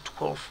vakuti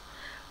 12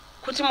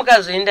 kuti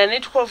mukazoenda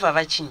ne12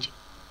 havachinje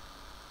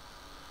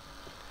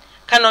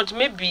kana kuti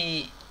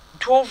maybe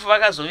 12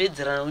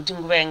 vakazovedzerana kuti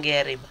nguva yange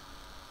yareba.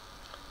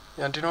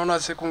 Ndinoona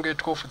sekunge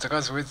 12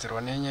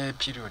 dzakazowedzerwa nenyaya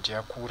yeperiod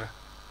yakura.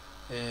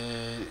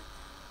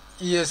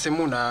 Iye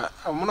semunhu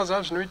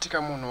munoziva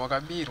zvinoitika munhu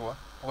wakabirwa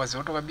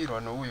ukaziva kuti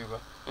wakabirwa nouyu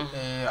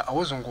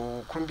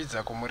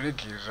hauzongokurumbidza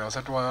kumuregerera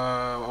usati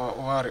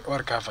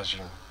warikavha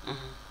zvinhu.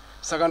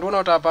 Saka ndoona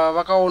kuti apa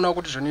vakaona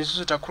kuti zvinhu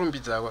isusu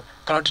takurumbidza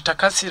kana kuti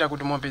takasira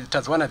kuti mombe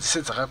tadziwana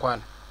dzise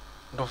dzakakwana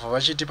ndobva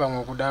vachiti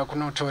pamwe kuda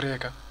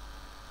kunotoreka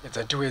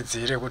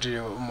dzatiwedzere kuti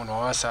munhu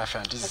wawasafe.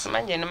 Handisi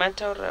manje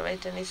nematauriro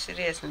avaita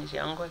neseriousness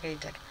yangu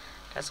akaita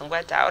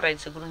kasongwati alright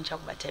sekuru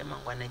ndichakubatai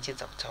mangwana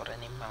chedza kutaura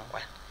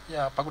nemangwana.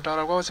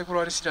 Pakutaura kwavo sekuru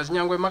vari serious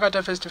nyangwe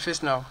makata face to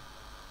face nawo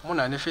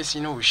munhu ane face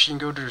ino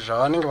ushinge kuti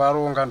zvavanenge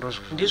varonga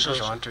ndizvo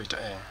zvavanotoita.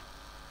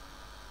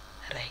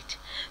 Right.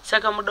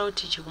 Saka muda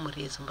kuti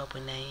chikumhuri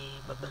yeZimbabwe naye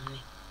baba mune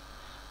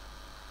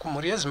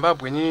kumhuri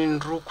yeZimbabwe ni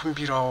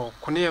ndikumbirawo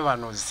kune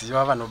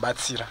vanoziva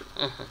vanobatsira.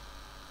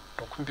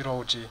 Ndokumbirawo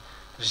kuti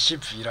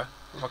zvichibvira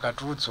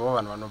vakatiudzawo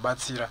vanhu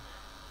vanobatsira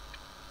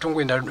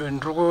tongoenda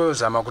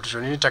ndirikuzama kuti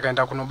zvoni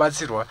takaenda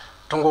kunobatsirwa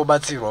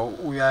tongobatsirwa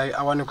uya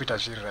awane kuita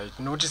zviri right.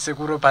 Nokuti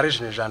sekuru pari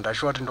zvino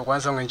zvandashuwa kuti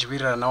ndokwanisa kunge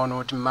ndichiwirirana nawo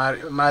nokuti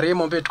mari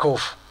yemombe 12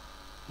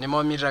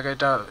 nemamiriro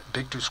akaita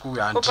back to school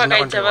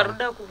handipakaita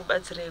varuda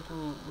kukubatsirai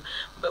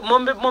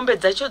mombe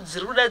dzacho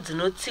dziruda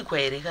dzinotsikwa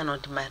here kana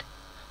kuti mari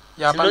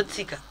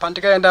dzinotsika?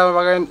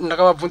 Pandikaenda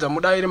ndakavabvunza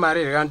muda iri mari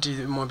here kana kuti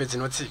mombe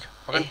dzinotsika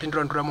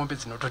vakandipindura ndoda mombe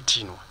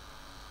dzinototinwa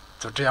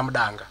dzotoya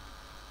mudanga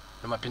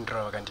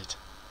nomapindura vakandiita.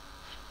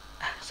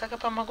 Saka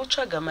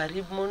pamakutsvaga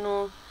mari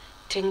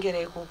munotengera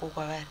ikoko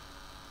kwavari.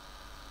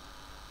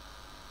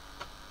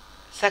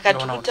 Saka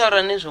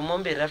tikutaura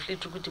nezvomombe roughly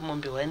kuti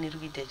mombe 1 iri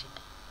kuita chii?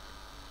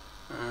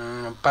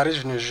 Pari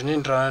zvino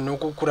zvinoenderana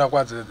nokukura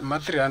kwadzo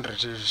ma300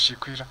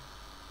 zvichikwira.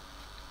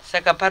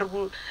 Saka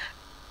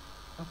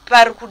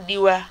pari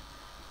kudiwa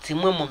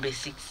dzimwe mombe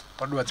 6.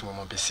 Padiwa dzimwe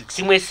mombe 6.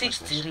 Dzimwe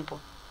 6 dziripo.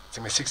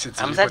 Dzimwe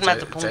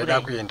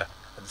 6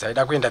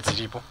 dzaida kuenda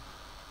dziripo.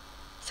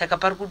 Saka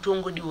pari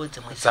kutongodiwa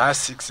dzimwe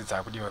 6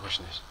 dzakudiwa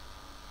kuzvinezvi.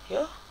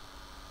 Yo.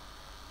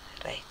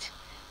 Right.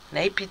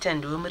 Nai Peter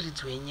ndiwe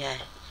muridzi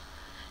wenyaya.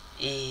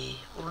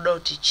 Uruda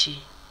kuti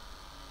chi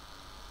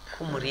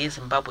kumhuri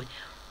yeZimbabwe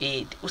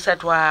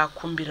usati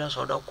wakumbira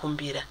zvauda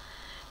kukumbira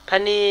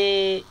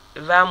pane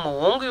vamwe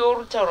hongu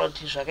yorutaura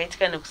kuti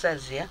zvakaitika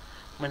nekusaziya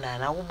munhu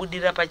haana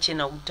kubudira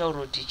pachena kutaura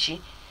kuti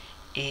chi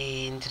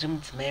ndiri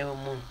mudzimai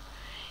wemunhu.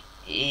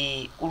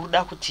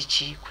 Uruda kuti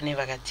chi kune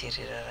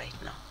vakateerera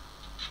right now?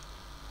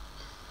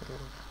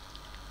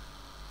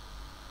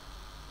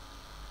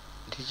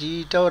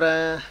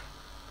 Ndichitaura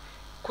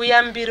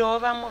kuyambirawo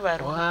vamwe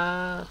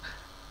varwa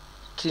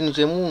chinhu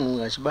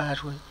chemunhu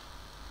achibatwa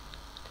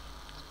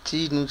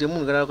chinhu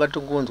chemunhu kana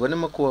ukatongonzwa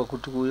nemakuhwa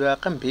kuti uyo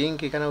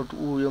akamvenge kana kuti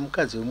uyo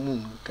mukadzi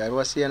wemunhu gari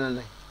wasiyana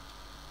naye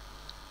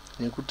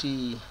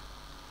nekuti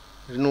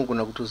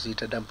rinogona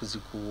kutozoita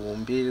dambudziko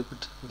hombe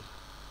rekuti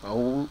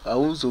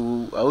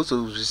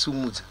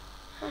hauzozvisumudza.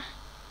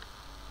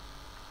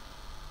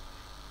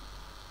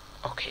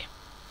 Okay.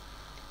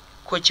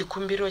 Ko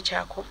chikumbiro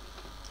chako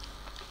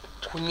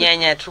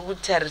kunyanya tiri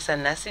kutarisa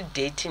nhasi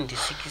date ndi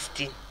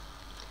 16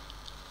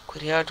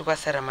 kureva kuti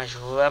kwasara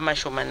mazhuva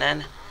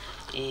mashomanana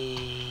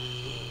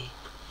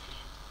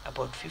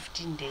about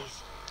 15 days.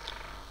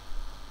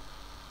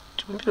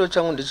 Chikumbiro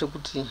changu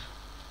ndechekuti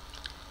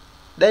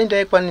dai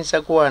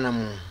ndaikwanisa kuwana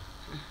munhu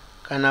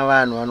kana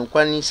vanhu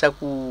vanokwanisa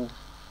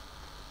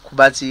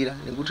kubatsira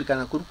nekuti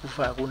kana kuri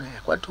kufa hakuna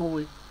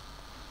yakwatowe.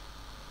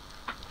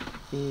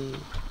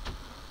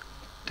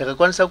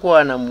 Ndakakwanisa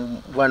kuwana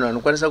vanhu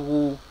vanokwanisa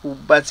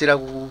kubatsira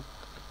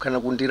kana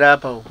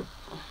kundirapa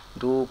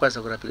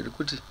ndokwanisa kurapika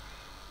nekuti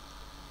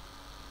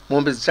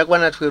mombe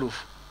dzichakwana 12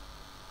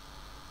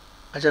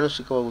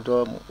 achanosvika kuti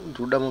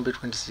ndinoda mombe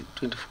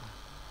 24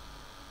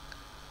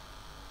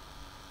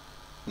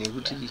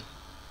 nekuti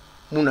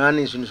munhu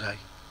ane zvinhu zvake.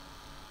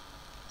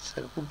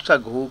 Saka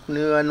kutsvagawo kune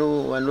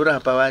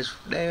vanorapa vacho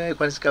dai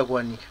vaikwanisika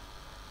kuwanika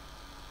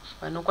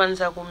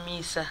vanokwanisa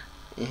kumisa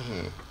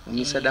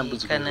umisa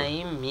dambudziko kana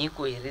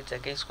imhiko here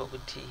dzakaiswa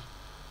kuti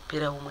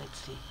pera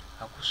umwedzi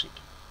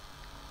hakusviki.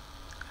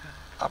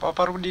 Apa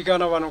pari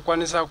kudikana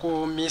vanokwanisa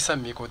kumisa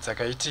mhiko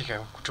dzakaitika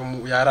kuti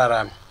uyu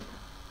ararame.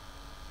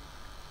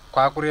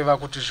 kwakureva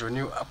kuti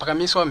zvoni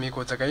pakamiswa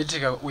mhiko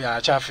dzakaitika uyo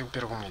haachafi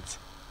kupera kumwedzi.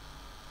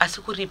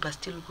 Asi kuripa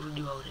still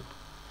kurudiwa uripo.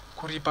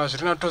 Kuripa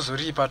zvirina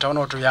tozoripa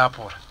taona kuti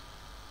yapora.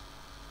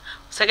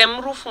 Saka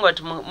murufunga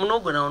kuti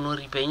munogona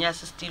unoripa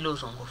inyasi still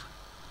uzongofa.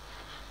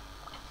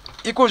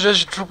 Iko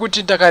zvezvitiri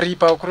kuti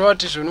takaripa kureva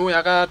kuti zvoni uyo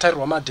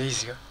akatarirwa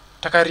madays ka.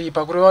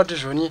 Takaripa kureva kuti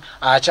zvoni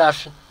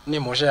haachafi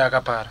nemhosva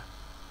yakapara.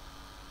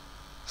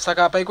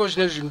 Saka apa iko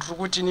zvine zvinhu tiri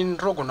kuti inini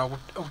ndinogona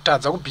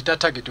kutadza kubhita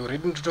target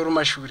already nditori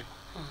mashure.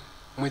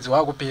 Mwedzi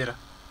wakupera.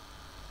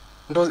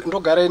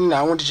 Ndogara ini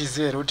hangu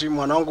ndichiziva kuti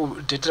mwana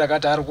wangu date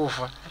rakati ari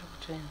kufa. Ari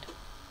kutenda.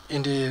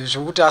 Ende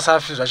zvokuti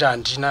asafi zvacho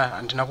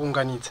handina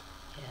kuunganidza.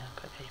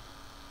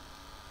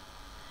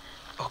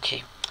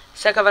 Okay.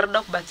 Saka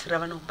varikuda kubatsira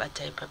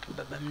vanokubata ipapi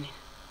baba munini.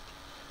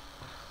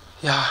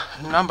 Ya,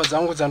 namba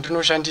dzangu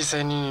dzandinoshandisa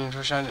inini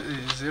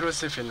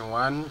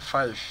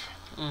 0715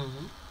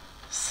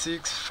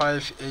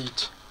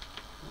 658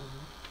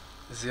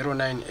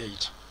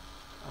 098.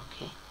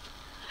 Okay.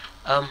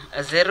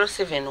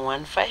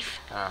 0715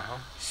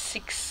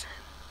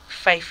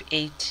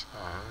 658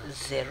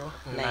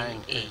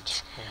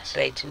 098.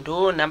 Right,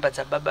 ndo namba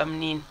dzababa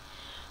munini.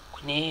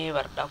 Kune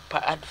varikuda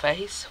kupa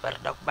advice,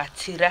 varikuda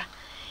kubatsira.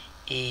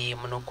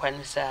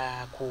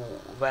 Munokwanisa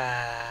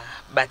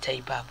kuvabata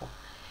ipapo.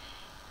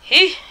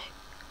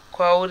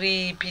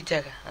 Kwauri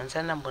Peter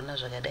hansana mbona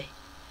zvakadai.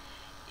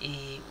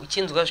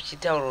 Uchinzwa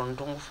zvichitaurwa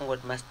ndongofunga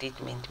kuti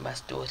mastatement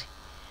mastori.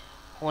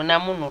 Ona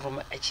munhu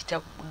rume achita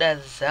kubuda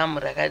zamu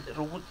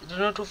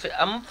rinotofe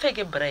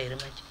amupfeke bra here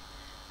manje.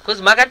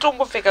 Because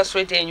makatongopfeka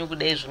sweater yenyu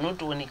kudai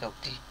zvinotooneka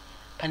kuti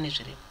pane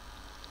zvirimo.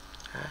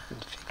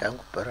 Ndipfeka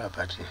ngubara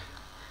pati.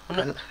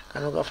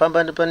 Kana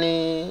ukafamba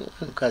ndipane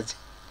mukadzi.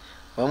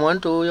 Vamwe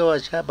vanotouya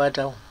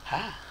vachabatawo.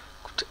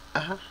 Kuti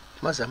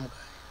mazamu kai.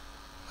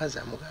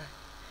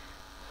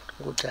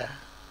 Kuti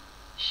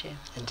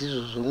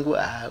ndizvo zvungu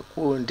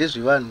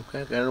ndezvevanhu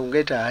kana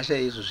ungaita hasha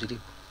izvo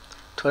zviripo.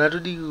 Tona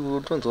tudi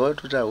utonzwa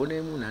kuti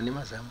une munhu ane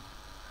mazamu.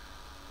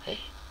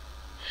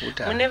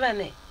 Mune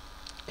vane?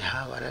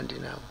 Ya, vana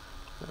ndinavo.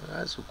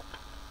 Vazukuru.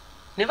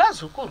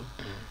 Nevazukuru?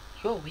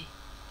 Yowe.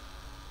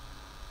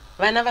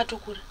 Vana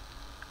vatukura?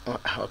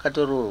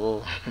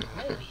 Vakatororwawo.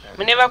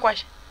 Mune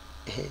vakwasha?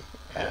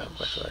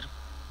 Kwasha vari.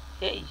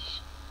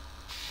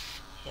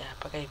 Ya,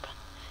 pakaipa.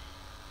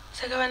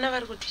 Saka vana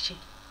vari kuti chii?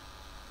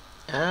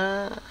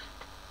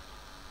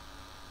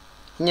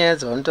 Inyaya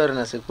dzavanotaura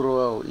nasekuru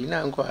wavo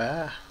inango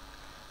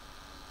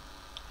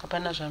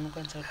hapana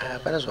zvavanokwanisa kutaura.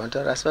 Hapana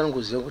zvavanotaura asi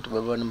vanongoziva kuti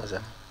baba vane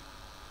mazamu.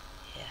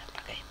 Ya,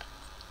 pakaipa.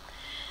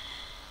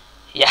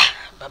 Ya,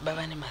 baba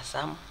vane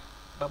mazamu.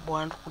 Baba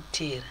vari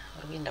kuteera,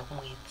 vari kuenda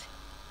kumwedzi.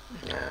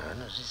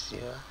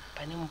 Vanozviziva.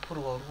 Pane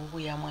mupurwa uri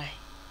kuuya mwai.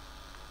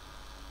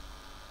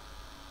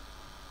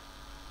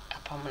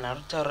 Apa munhu ari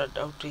kutaura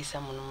da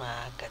kutoisa munhu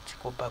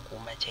maagadziko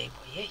pakuuma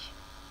chaipo.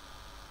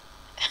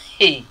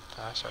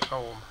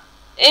 Zvakaoma.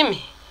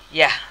 Emi,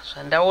 ya,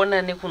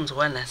 zvandaona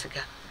nekunzwa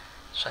nhasika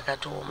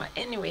zvakatooma.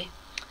 Anyway,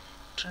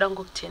 toda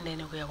ngokutendai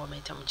nekuya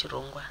kwamaita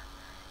muchirongwa.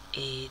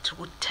 Tiri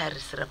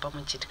kutarisira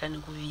pamuchitika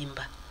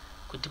nekuvimba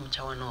kuti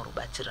muchawanawo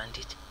rubatsiro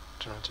nditi.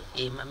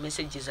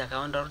 Mamessages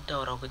akawanda ari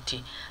kutaura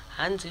kuti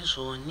hanzi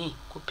zvoni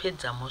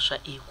kupedza mhosva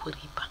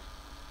kuripa.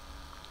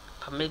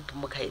 Pamedi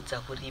mukaedza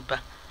kuripa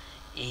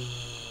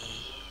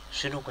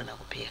zvinogona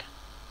kupera.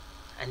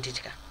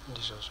 Anditika.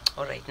 Ndizvozvo.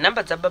 Alright,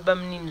 namba dzababa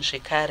munini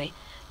zvekare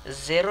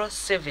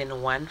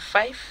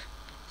 0715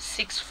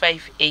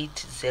 658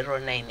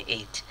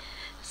 098.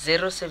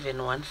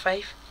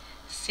 0715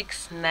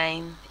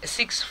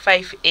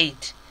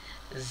 658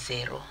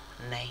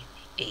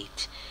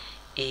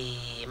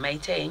 098.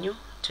 Maita yenyu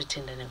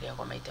totenda nekuya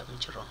kwamaita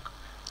muchirongo.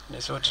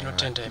 Neso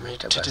tinotenda imi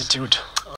Tilder.